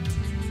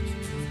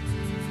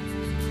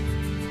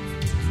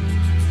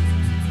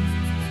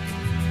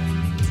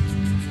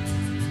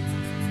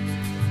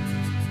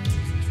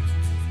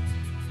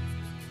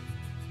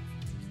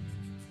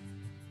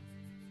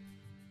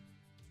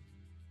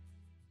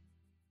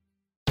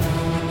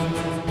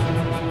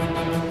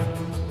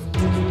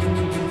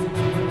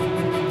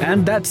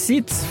 And that's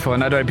it for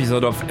another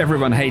episode of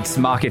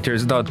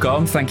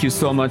everyonehatesmarketers.com. Thank you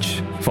so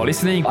much for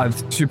listening. I'm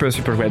super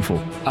grateful.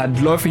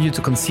 I'd love for you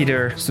to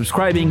consider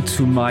subscribing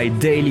to my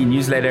daily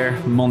newsletter,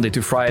 Monday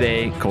to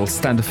Friday, called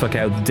Stand the Fuck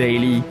Out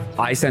Daily.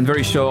 I send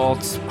very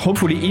short,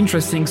 hopefully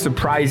interesting,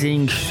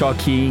 surprising,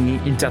 shocking,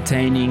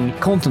 entertaining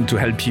content to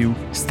help you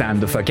stand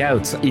the fuck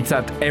out. It's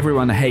at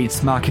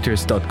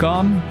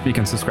everyonehatesmarketers.com. You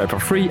can subscribe for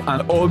free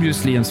and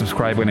obviously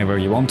unsubscribe whenever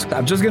you want.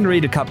 I'm just going to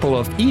read a couple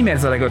of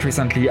emails that I got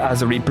recently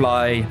as a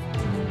reply.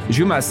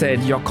 Juma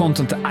said, your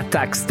content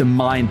attacks the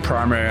mind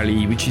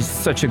primarily, which is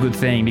such a good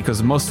thing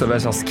because most of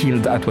us are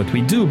skilled at what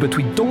we do, but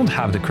we don't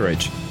have the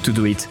courage to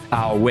do it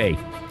our way.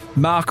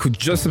 Mark, who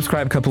just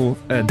subscribed a couple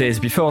days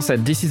before,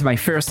 said, this is my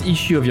first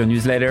issue of your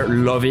newsletter.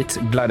 Love it.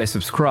 Glad I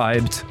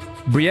subscribed.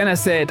 Brianna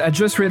said, I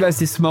just realized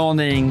this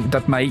morning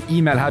that my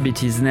email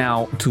habit is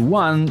now to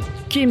 1,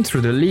 skim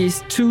through the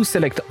list, 2,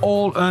 select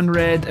all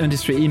unread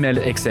industry email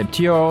except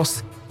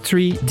yours,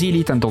 3,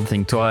 delete and don't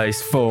think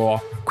twice, 4,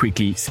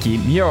 quickly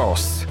skim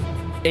yours.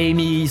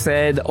 Amy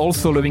said,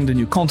 also loving the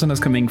new content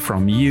that's coming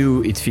from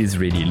you. It feels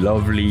really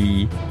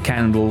lovely.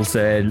 Candle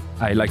said,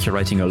 I like your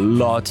writing a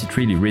lot. It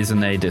really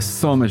resonates. There's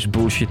so much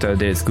bullshit out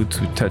there. It's good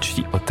to touch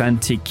the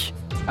authentic.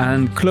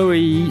 And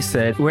Chloe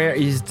said, where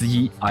is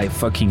the I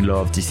fucking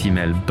love this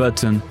email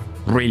button?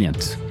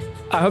 Brilliant.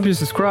 I hope you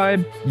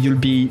subscribe. You'll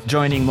be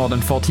joining more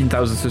than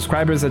 14,000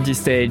 subscribers at this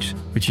stage,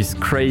 which is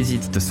crazy.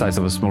 It's the size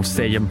of a small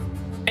stadium.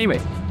 Anyway,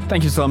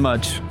 thank you so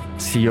much.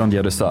 See you on the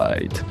other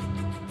side.